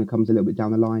part kind of comes a little bit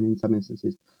down the line in some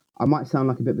instances. I might sound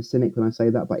like a bit of a cynic when I say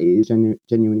that, but it is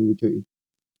genuinely the truth.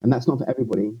 And that's not for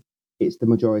everybody. It's the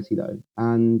majority though,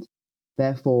 and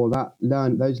therefore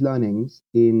those learnings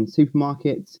in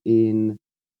supermarkets, in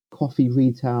coffee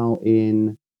retail,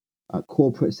 in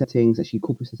corporate settings. Actually,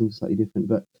 corporate settings are slightly different,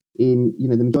 but in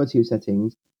the majority of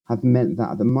settings have meant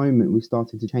that at the moment we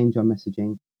started to change our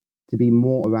messaging to be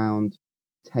more around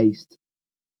taste,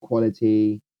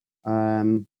 quality,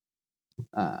 um,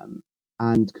 um,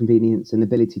 and convenience and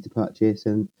ability to purchase,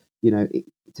 and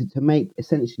to make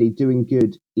essentially doing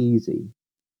good easy.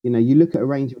 You look at a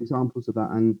range of examples of that,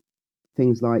 and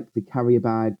things like the carrier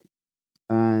bag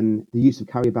and the use of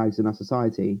carrier bags in our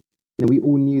society. We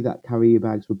all knew that carrier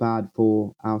bags were bad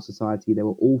for our society. They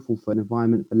were awful for an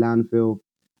environment, for landfill,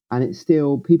 and it's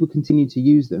still people continue to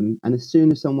use them. And as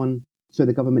soon as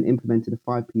the government implemented a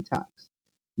 5p tax,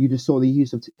 you just saw the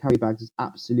use of carrier bags as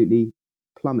absolutely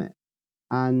plummet.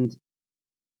 And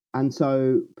and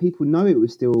so people know it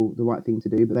was still the right thing to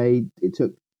do, but it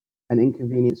took an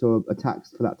inconvenience or a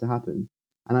tax for that to happen.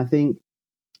 And I think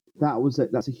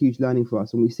that's a huge learning for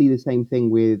us, and we see the same thing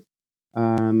with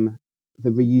the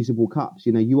reusable cups.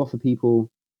 You offer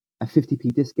people a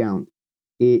 50p discount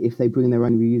if they bring their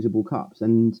own reusable cups,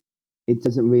 and it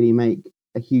doesn't really make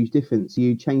a huge difference.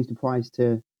 You change the price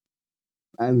to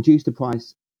reduce the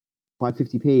price by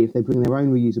 50p if they bring their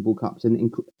own reusable cups, and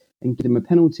give them a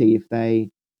penalty if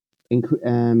they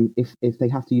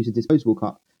have to use a disposable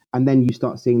cup, and then you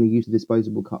start seeing the use of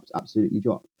disposable cups absolutely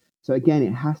drop. So again,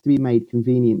 it has to be made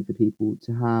convenient for people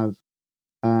to have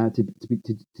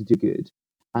to do good,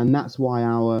 and that's why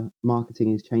our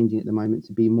marketing is changing at the moment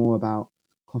to be more about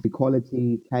coffee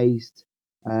quality, taste,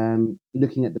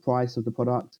 looking at the price of the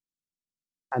product,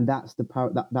 and that's the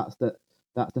power. That's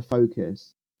the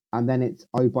focus. And then it's,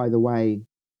 oh, by the way,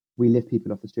 we lift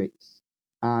people off the streets,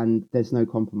 and there's no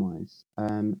compromise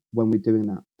when we're doing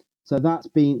that. So that's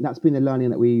been the learning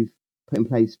that we've put in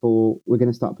place for we're going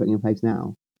to start putting in place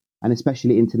now, and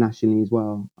especially internationally as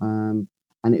well.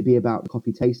 And it'd be about the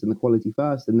coffee taste and the quality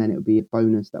first, and then it would be a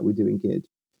bonus that we're doing good.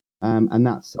 And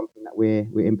that's something that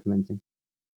we're implementing.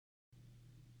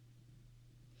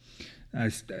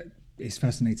 It's, it's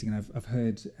fascinating, and I've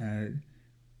heard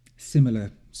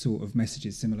similar sort of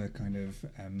messages, similar kind of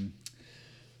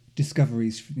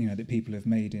discoveries, that people have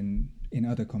made in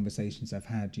other conversations I've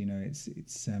had. It's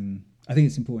I think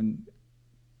it's an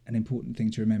important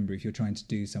thing to remember if you're trying to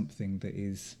do something that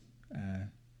is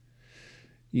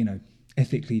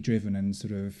ethically driven and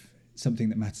sort of something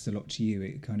that matters a lot to you.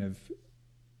 It kind of,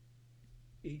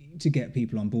 to get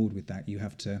people on board with that, you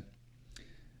have to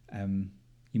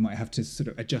you might have to sort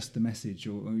of adjust the message,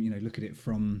 or look at it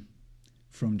from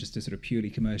just a sort of purely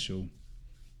commercial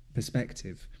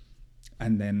perspective,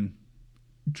 and then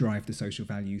drive the social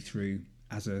value through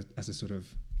as a sort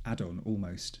of add-on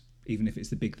almost, even if it's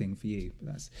the big thing for you.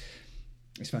 But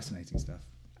it's fascinating stuff.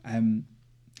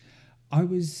 I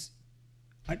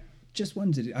just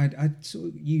wondered, I saw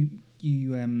you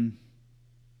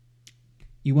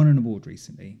won an award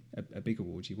recently, a big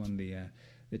award. You won the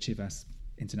Chivas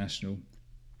International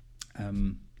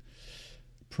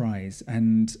prize,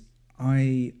 and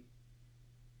I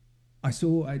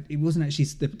saw it wasn't actually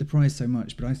the prize so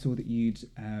much, but I saw that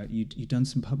you'd done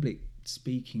some public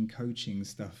speaking coaching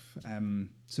stuff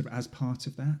sort of as part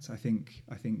of that. I think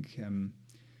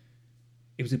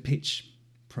it was a pitch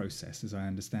process, as I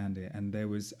understand it, and I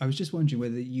was just wondering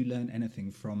whether you learned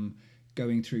anything from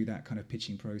going through that kind of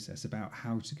pitching process about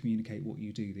how to communicate what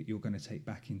you do that you're going to take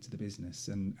back into the business,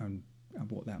 and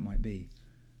what that might be.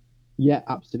 Yeah,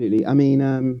 absolutely. I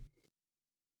mean,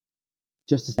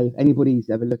 just to say, if anybody's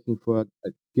ever looking for a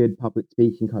good public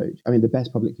speaking coach, I mean, the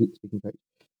best public speaking coach,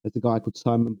 there's a guy called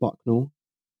Simon Bucknell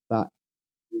that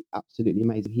is absolutely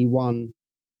amazing. He won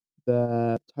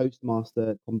the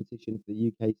Toastmaster competition for the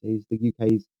UK. So he's the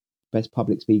UK's best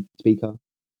public speaker,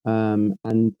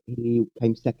 and he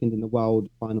came second in the world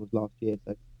finals last year.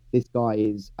 So this guy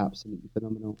is absolutely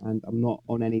phenomenal, and I'm not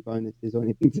on any bonuses or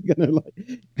anything to kind of like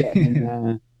get him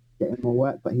in get him more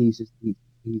work, but he's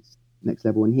next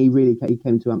level, and he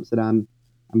came to Amsterdam,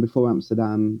 and before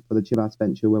Amsterdam for the Chivas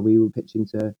venture where we were pitching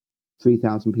to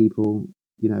 3,000 people,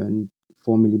 and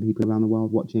 4 million people around the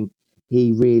world watching.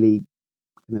 He really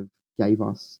kind of gave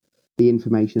us the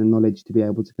information and knowledge to be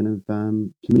able to kind of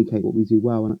communicate what we do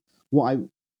well. And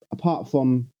apart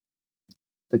from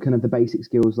the kind of the basic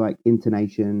skills like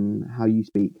intonation, how you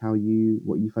speak,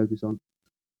 what you focus on,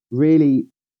 really,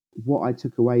 what I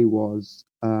took away was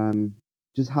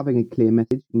just having a clear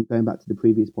message. And going back to the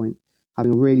previous point,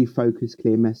 having a really focused,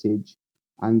 clear message,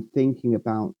 and thinking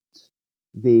about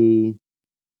the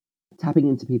tapping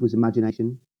into people's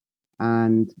imagination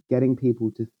and getting people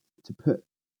to put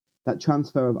that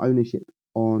transfer of ownership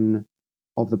on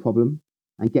of the problem,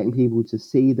 and getting people to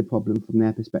see the problem from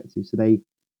their perspective, so they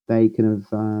kind of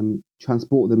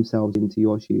transport themselves into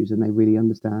your shoes, and they really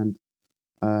understand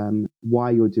why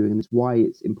you're doing this, why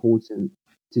it's important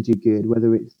to do good,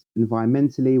 whether it's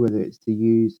environmentally, whether it's to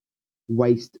use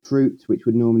waste fruit which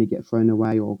would normally get thrown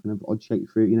away, or kind of odd shaped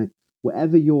fruit,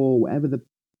 whatever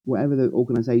the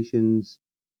organization's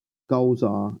goals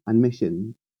are and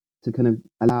mission, to kind of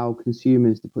allow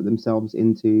consumers to put themselves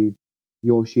into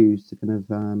your shoes, to kind of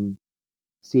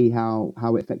see how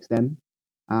it affects them.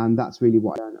 And that's really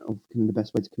what I learned of kind of the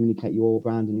best way to communicate your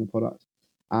brand and your product.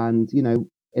 And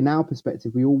in our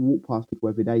perspective, we all walk past people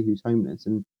every day who's homeless,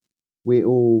 and we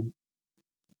all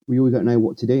don't know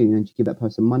what to do. Do you give that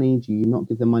person money? Do you not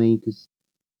give them money because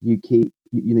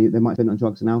they might spend on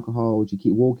drugs and alcohol? Or do you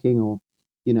keep walking? Or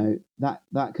that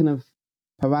kind of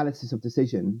paralysis of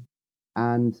decision,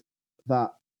 and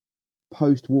that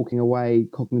post walking away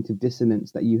cognitive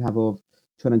dissonance that you have of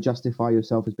trying to justify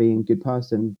yourself as being a good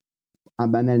person,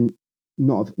 and then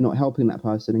not helping that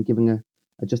person and giving a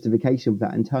justification of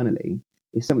that internally,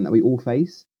 is something that we all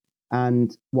face.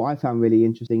 And what I found really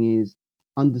interesting is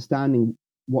understanding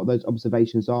what those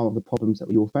observations are of the problems that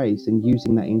we all face, and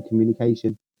using that in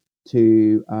communication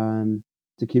to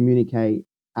communicate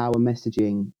our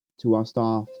messaging to our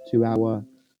staff, to our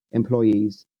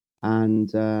employees, and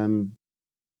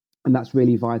that's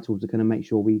really vital to kind of make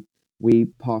sure we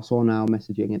pass on our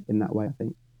messaging in that way, I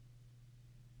think.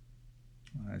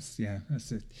 That's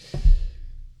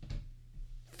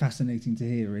fascinating to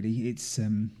hear. Really, it's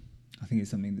I think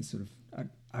it's something that sort of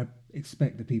I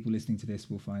expect the people listening to this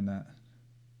will find that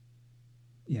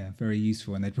very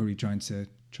useful, and they're probably trying to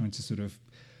sort of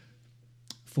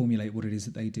formulate what it is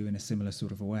that they do in a similar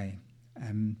sort of a way.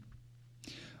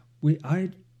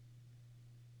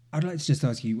 I'd like to just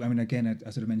ask you. I mean, again, I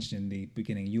sort of mentioned in the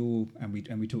beginning,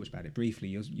 we talked about it briefly.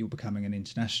 You're becoming an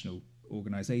international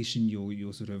organisation. Your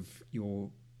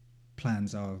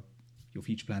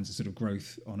future plans are sort of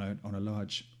growth on a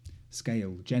large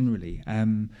scale generally.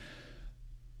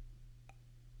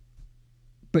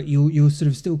 But you're sort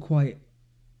of still quite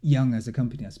young as a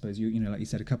company, I suppose. Like you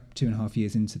said, 2.5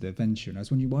 years into the venture, and I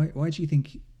was wondering why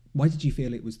did you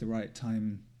feel it was the right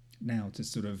time now to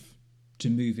sort of to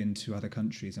move into other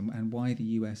countries, and why the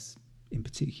US in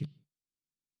particular?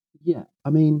 Yeah, I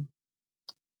mean,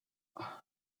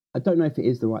 I don't know if it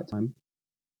is the right time.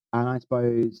 And I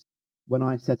suppose when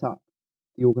I set up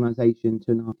the organisation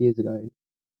 2.5 years ago,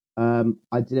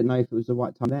 I didn't know if it was the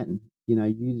right time then.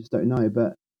 You just don't know.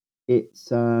 But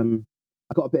it's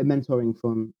I got a bit of mentoring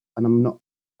from, and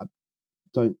I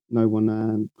don't no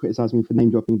one criticise me for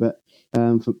name dropping, but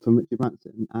from Richard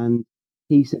Branson, and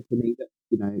he said to me that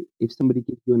if somebody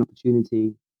gives you an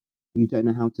opportunity, you don't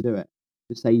know how to do it,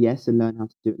 just say yes and learn how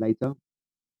to do it later.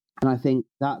 And I think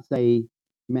that's a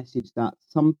message that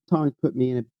sometimes put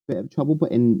me in a bit of trouble,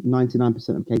 but in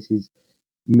 99% of cases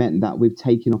meant that we've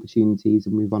taken opportunities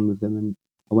and we've run with them. And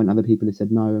when other people have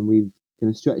said no, and we've kind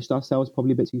of stretched ourselves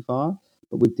probably a bit too far,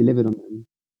 but we've delivered on them.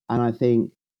 And I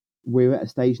think we're at a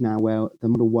stage now where the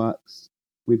model works.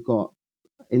 We've got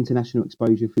international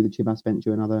exposure through the Chivas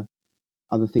venture and other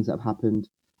things that have happened.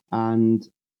 And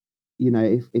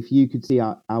if you could see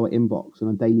our inbox on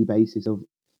a daily basis of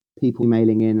people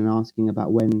emailing in and asking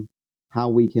about how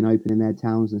we can open in their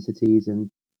towns and cities, and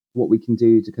what we can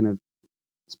do to kind of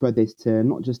spread this to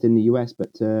not just in the US,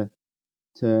 but to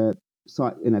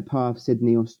Perth,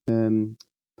 Sydney, or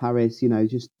Paris.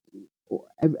 Just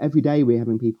every day we're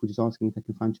having people just asking if they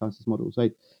can franchise this model. So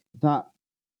that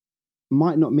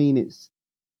might not mean it's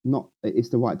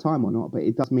the right time or not, but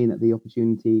it does mean that the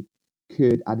opportunity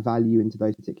could add value into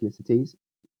those particular cities.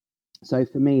 So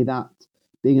for me, that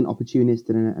being an opportunist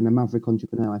and a maverick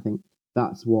entrepreneur, I think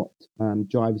that's what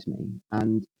drives me.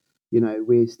 And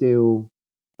we're still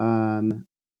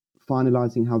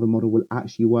finalising how the model will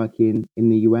actually work in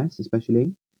the US,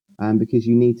 especially, because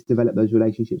you need to develop those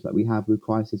relationships that we have with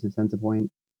Crisis and Centrepoint,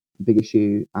 Big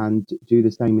Issue, and do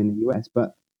the same in the US.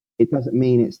 But it doesn't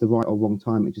mean it's the right or wrong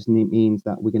time. It just means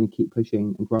that we're going to keep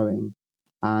pushing and growing,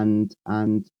 and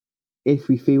if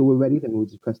we feel we're ready, then we'll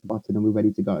just press the button and we're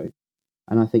ready to go.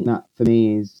 And I think that for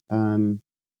me is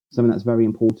something that's very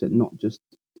important, not just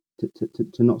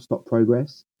to not stop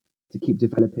progress, to keep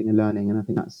developing and learning. And I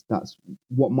think that's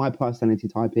what my personality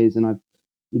type is. And I've,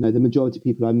 the majority of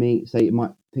people I meet say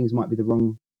things might be the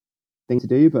wrong thing to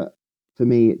do, but for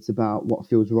me, it's about what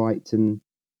feels right and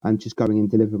just going and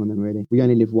delivering on them. Really, we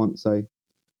only live once, so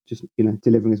just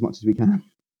delivering as much as we can.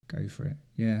 Go for it.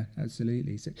 Yeah,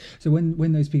 absolutely. So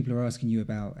when those people are asking you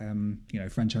about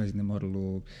franchising the model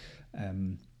or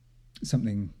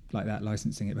something like that,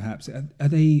 licensing it perhaps, are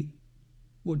they,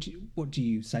 what do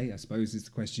you say, I suppose, is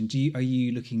the question. Are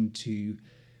you looking to,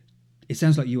 it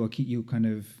sounds like you're kind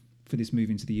of, for this move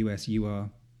into the US, you're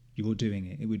doing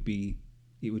it. It would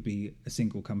be a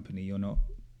single company. You're not,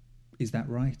 is that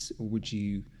right? Or would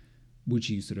you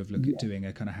sort of look at doing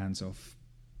a kind of hands-off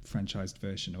franchised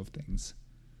version of things?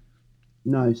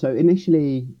 No. So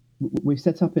initially, we've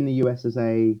set up in the US as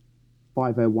a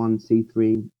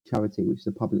 501c3 charity, which is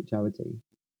a public charity.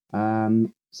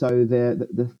 So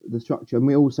the structure, and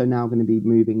we're also now going to be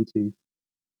moving to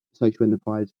social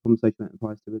enterprise, from social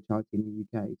enterprise to a charity in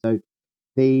the UK. So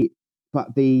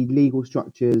but the legal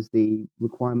structures, the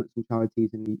requirements from charities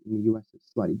in the US are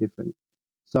slightly different.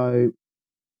 So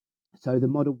the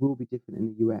model will be different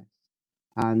in the US,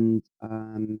 and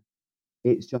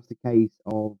it's just a case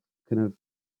of kind of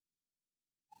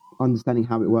understanding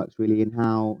how it works really, and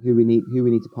who we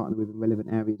need to partner with in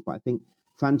relevant areas. But I think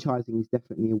franchising is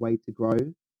definitely a way to grow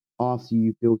after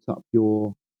you've built up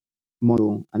your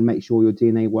model and make sure your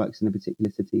DNA works in a particular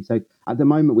city. So at the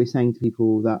moment, we're saying to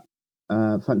people that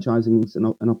franchising is an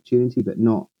opportunity, but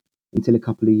not until a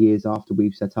couple of years after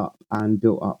we've set up and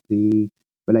built up the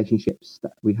relationships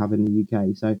that we have in the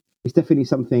UK. So it's definitely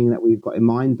something that we've got in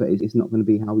mind, but it's not going to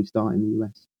be how we start in the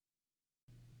US.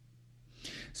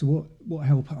 So what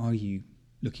help are you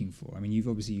looking for? I mean, you've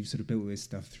sort of built this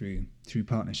stuff through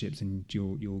partnerships, and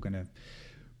you're going to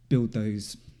build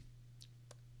those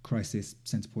Crisis,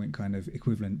 Centrepoint kind of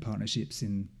equivalent partnerships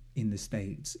in the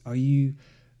States. Are you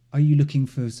looking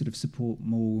for sort of support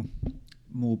more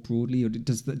broadly, or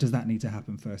does that need to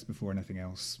happen first before anything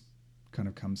else kind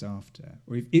of comes after?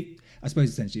 Or if I suppose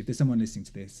essentially, if there's someone listening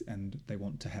to this and they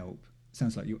want to help, it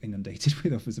sounds like you're inundated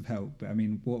with offers of help. But I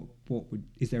mean,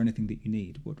 is there anything that you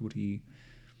need? What are you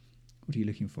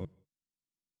looking for?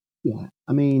 Yeah,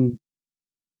 I mean,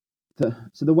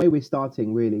 the way we're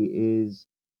starting really is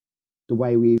the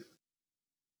way we've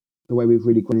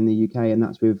really gone in the UK, and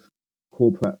that's with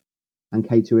corporate and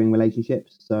catering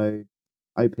relationships. So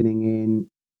opening in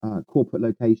corporate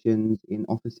locations, in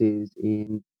offices,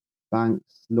 in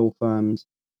banks, law firms,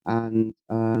 and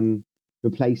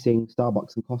replacing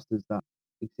Starbucks and Costas that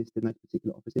exist in those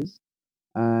particular offices.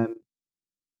 Um,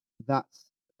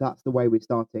 that's the way we're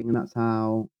starting, and that's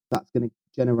going to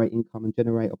generate income and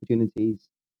generate opportunities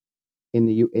in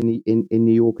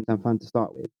New York and San Fran to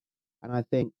start with. And I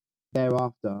think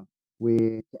thereafter,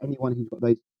 anyone who's got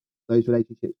those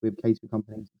relationships with catering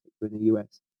companies in the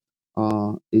US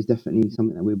is definitely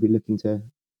something that we'll be looking to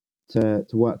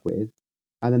work with.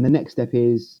 And then the next step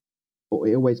is,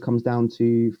 it always comes down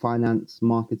to finance,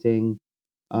 marketing,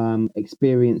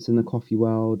 experience in the coffee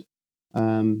world.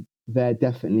 There are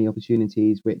definitely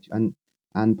opportunities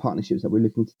and partnerships that we're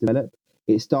looking to develop.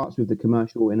 It starts with the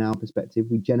commercial. In our perspective,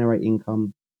 we generate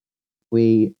income.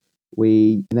 And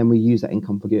then we use that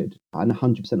income for good, and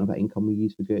 100% of that income we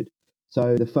use for good.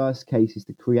 So the first case is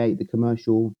to create the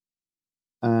commercial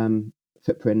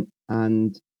footprint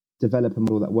and develop a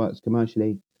model that works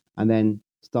commercially, and then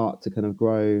start to kind of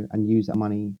grow and use that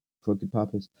money for a good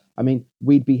purpose. I mean,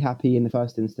 we'd be happy in the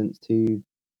first instance to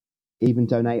even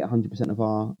donate 100% of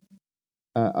our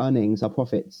earnings, our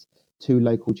profits, to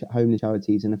local homeless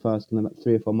charities in the first kind of like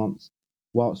 3 or 4 months,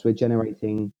 whilst we're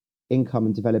generating income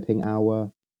and developing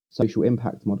our social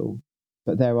impact model.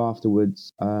 But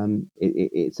thereafterwards,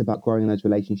 it's about growing those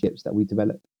relationships that we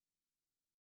develop.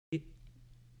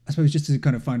 I suppose just as a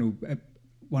kind of final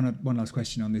one last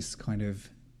question on this kind of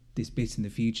this bit in the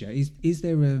future, do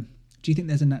you think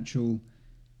there's a natural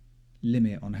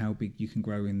limit on how big you can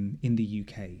grow in the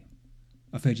UK?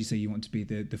 I've heard you say you want to be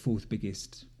the fourth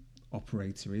biggest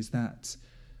operator. Is that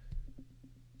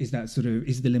sort of,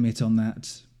 is the limit on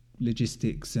that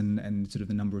logistics and sort of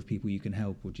the number of people you can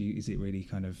help, or is it really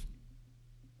kind of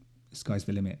sky's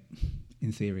the limit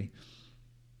in theory?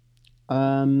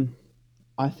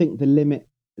 I think the limit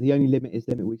the only limit is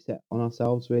the limit we set on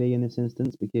ourselves, really, in this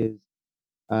instance, because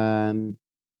um,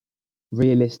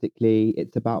 realistically,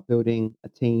 it's about building a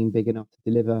team big enough to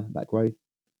deliver that growth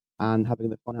and having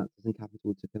the finances and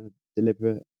capital to kind of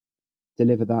deliver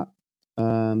that,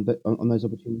 on those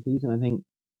opportunities. And I think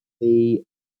the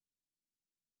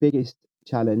biggest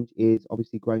challenge is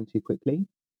obviously growing too quickly,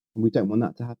 and we don't want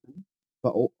that to happen.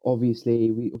 But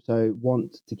obviously, we also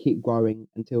want to keep growing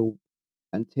until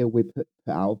we're put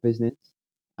out of business,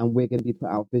 and we're going to be put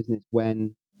out of business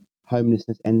when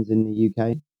homelessness ends in the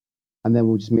UK, and then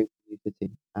we'll just move to a new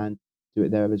city and do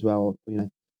it there as well.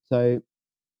 So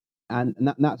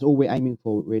that's all we're aiming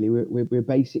for, really. We're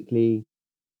basically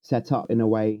set up in a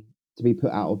way to be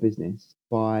put out of business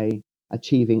by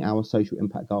achieving our social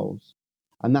impact goals.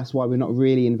 And that's why we're not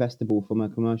really investable from a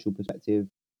commercial perspective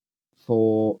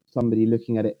for somebody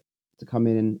looking at it to come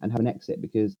in and have an exit,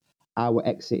 because our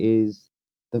exit is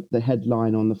the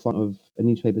headline on the front of a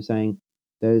newspaper saying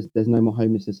there's no more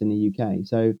homelessness in the UK.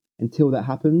 So until that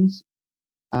happens,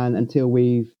 and until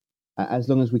as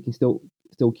long as we can still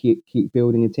keep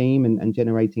building a team and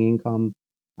generating income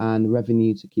and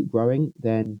revenue to keep growing,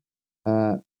 then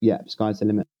sky's the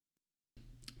limit.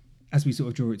 As we sort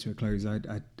of draw it to a close, I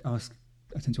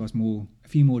tend to ask a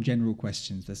few more general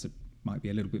questions. Might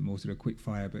be a little bit more sort of quick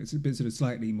fire, but it's a bit sort of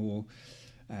slightly more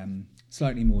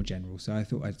general. So I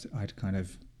thought I'd kind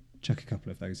of chuck a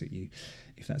couple of those at you,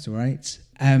 if that's all right.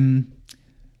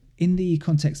 In the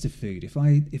context of food, if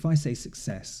I say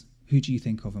success, who do you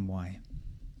think of and why?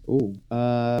 Oh,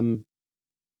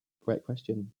 great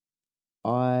question.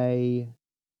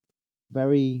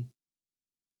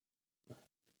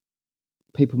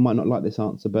 People might not like this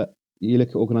answer, but you look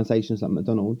at organisations like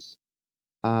McDonald's,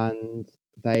 and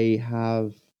they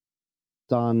have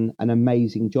done an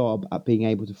amazing job at being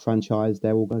able to franchise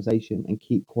their organisation and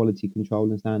keep quality control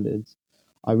and standards.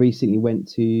 I recently went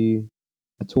to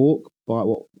a talk by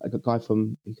a guy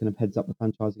who kind of heads up the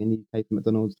franchising in the UK for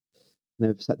McDonald's, and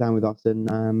they've sat down with us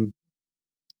and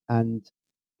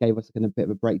gave us a kind of bit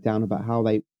of a breakdown about how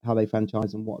they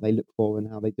franchise and what they look for and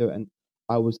how they do it. And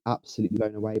I was absolutely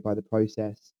blown away by the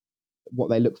process, what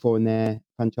they look for in their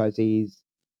franchisees,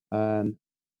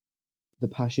 the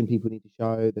passion people need to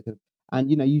show, and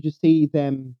you just see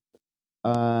them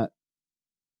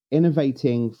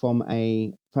innovating from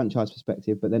a franchise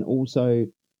perspective, but then also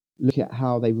look at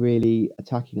how they really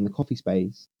attacking in the coffee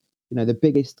space. The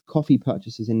biggest coffee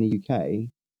purchasers in the UK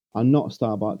are not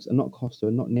Starbucks, and not Costa,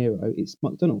 and not Nero. It's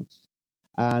McDonald's,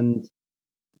 and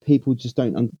people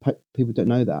don't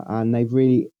know that, and they've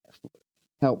really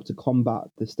helped to combat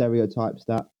the stereotypes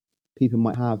that people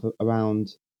might have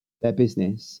around their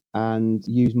business, and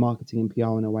use marketing and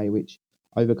PR in a way which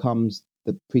overcomes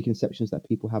the preconceptions that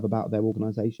people have about their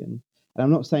organization. And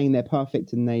I'm not saying they're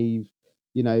perfect, and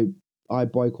I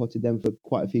boycotted them for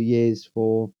quite a few years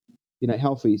for,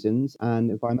 health reasons and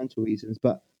environmental reasons,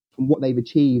 but from what they've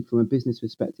achieved from a business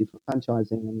perspective for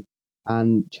franchising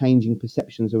and changing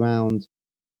perceptions around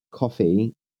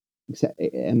coffee,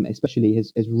 especially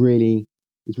is really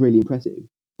impressive.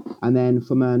 And then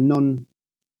from a non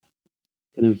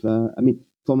kind of,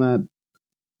 from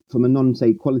a non,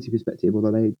 say, quality perspective,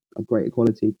 although they are great at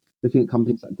quality, looking at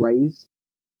companies like Graze,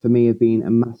 for me, have been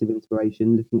a massive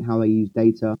inspiration. Looking at how they use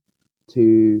data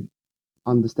to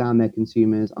understand their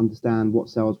consumers, understand what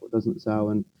sells, what doesn't sell,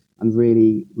 and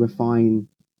really refine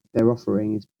their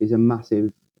offering is a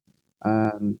massive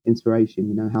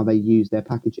inspiration. How they use their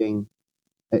packaging.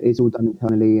 It's all done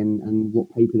internally, and what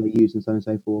paper they use, and so on and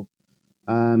so forth.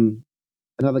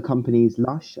 Another company is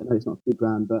Lush. I know it's not a food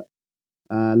brand, but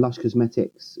Lush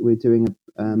Cosmetics. We're doing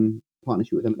a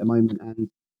partnership with them at the moment, and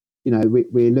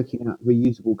we're looking at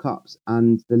reusable cups,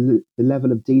 and the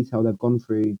level of detail they've gone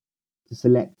through to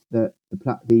select the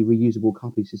reusable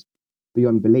cup is just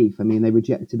beyond belief. I mean, they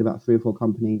rejected about 3 or 4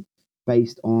 companies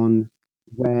based on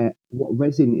what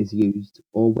resin is used,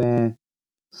 or where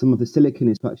some of the silicon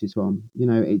is purchased from.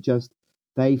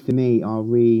 They, for me, are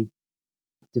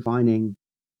redefining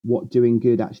what doing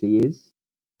good actually is,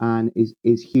 and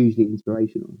is hugely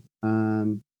inspirational.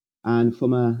 And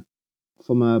from a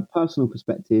personal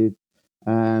perspective,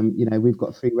 we've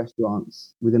got 3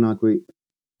 restaurants within our group,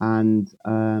 and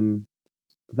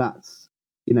that's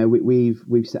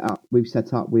we've set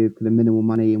up with kind of minimal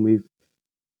money, and we've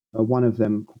one of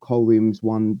them, Coal Rooms,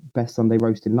 won best Sunday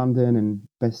roast in London and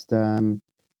best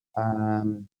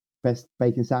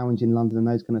bacon sandwich in London, and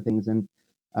those kind of things. And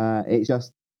it's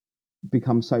just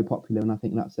become so popular, and I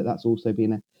think that's also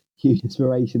been a huge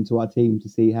inspiration to our team to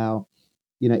see how,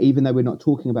 even though we're not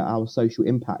talking about our social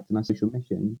impact and our social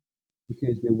mission,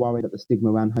 because we're worried that the stigma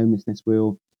around homelessness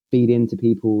will feed into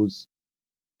people's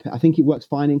I think it works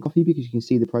fine in coffee because you can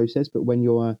see the process. But when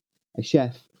you're a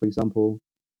chef, for example,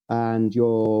 and if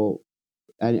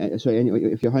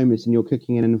you're homeless and you're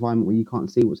cooking in an environment where you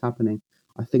can't see what's happening,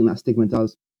 I think that stigma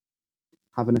does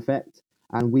have an effect.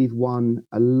 And we've won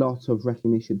a lot of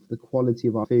recognition for the quality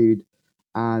of our food,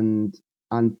 and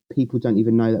people don't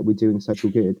even know that we're doing social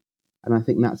good. And I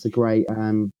think that's a great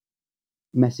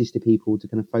message to people to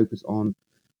kind of focus on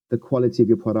the quality of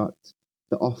your product,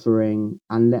 the offering,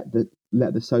 and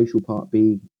let the social part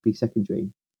be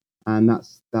secondary. And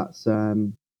that's a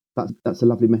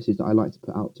lovely message that I like to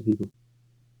put out to people.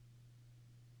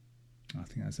 I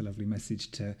think that's a lovely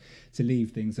message to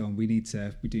leave things on. We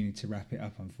do need to wrap it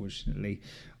up, unfortunately.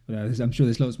 I'm sure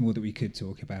there's lots more that we could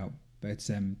talk about. But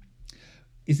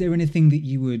is there anything that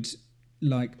you would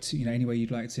like to, any way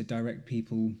you'd like to direct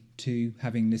people to,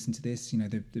 having listened to this?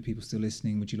 The people still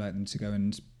listening, would you like them to go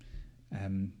and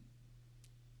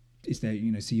is there,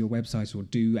 see your website or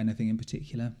do anything in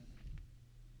particular?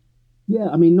 Yeah,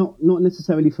 I mean, not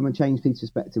necessarily from a Change Please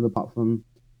perspective, apart from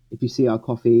if you see our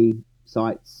coffee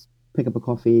sites, pick up a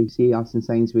coffee, see us in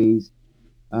Sainsbury's,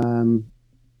 buy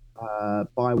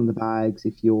one of the bags.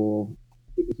 If your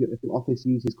office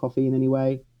uses coffee in any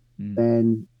way,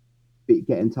 then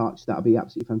get in touch. That would be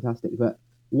absolutely fantastic. But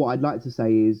what I'd like to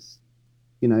say is,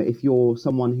 if you're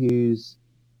someone who's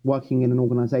working in an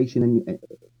organisation and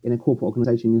in a corporate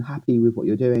organisation, you're happy with what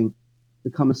you're doing,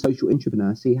 become a social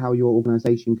entrepreneur. See how your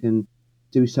organisation can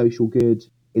do social good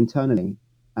internally.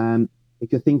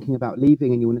 If you're thinking about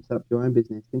leaving and you want to set up your own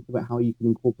business, think about how you can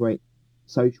incorporate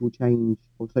social change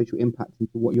or social impact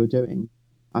into what you're doing.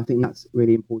 I think that's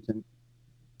really important.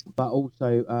 But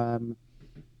also,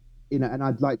 and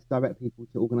I'd like to direct people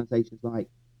to organisations like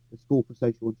the School for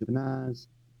Social Entrepreneurs,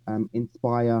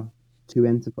 Inspire to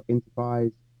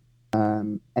Enterprise,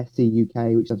 SC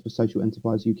UK, which stands for Social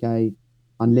Enterprise UK,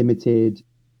 Unlimited,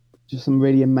 just some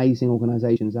really amazing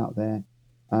organisations out there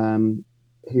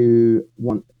who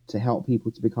want to help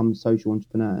people to become social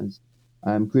entrepreneurs.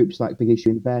 Groups like Big Issue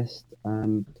Invest.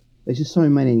 There's just so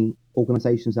many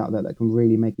organisations out there that can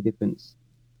really make a difference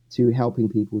to helping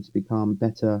people to become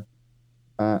better,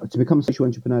 to become social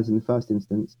entrepreneurs in the first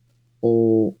instance,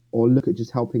 or look at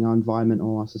just helping our environment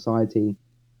or our society,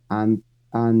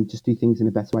 and just do things in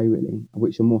a better way, really,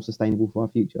 which are more sustainable for our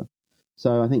future.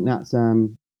 So I think that's a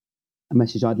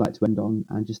message I'd like to end on,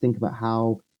 and just think about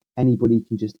how anybody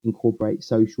can just incorporate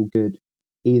social good,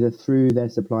 either through their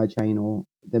supply chain or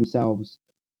themselves,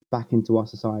 back into our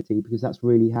society, because that's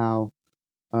really how,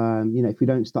 if we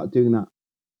don't start doing that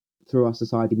through our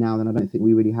society now, then I don't think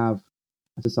we really have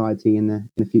a society in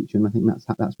the future. And I think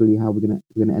that's really how we're gonna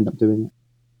end up doing it.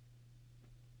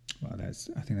 Well,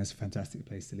 I think that's a fantastic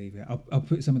place to leave it. I'll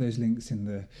put some of those links in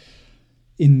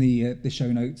the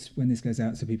show notes when this goes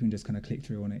out, so people can just kind of click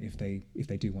through on it if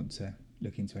they do want to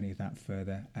look into any of that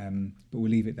further. But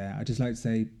we'll leave it there. I'd just like to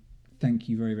say thank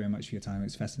you very, very much for your time.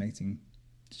 It's fascinating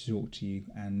to talk to you,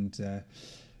 and to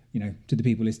the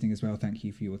people listening as well, thank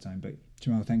you for your time. But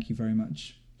Cemal, thank you very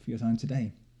much for your time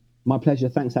today. My pleasure.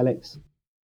 Thanks, Alex.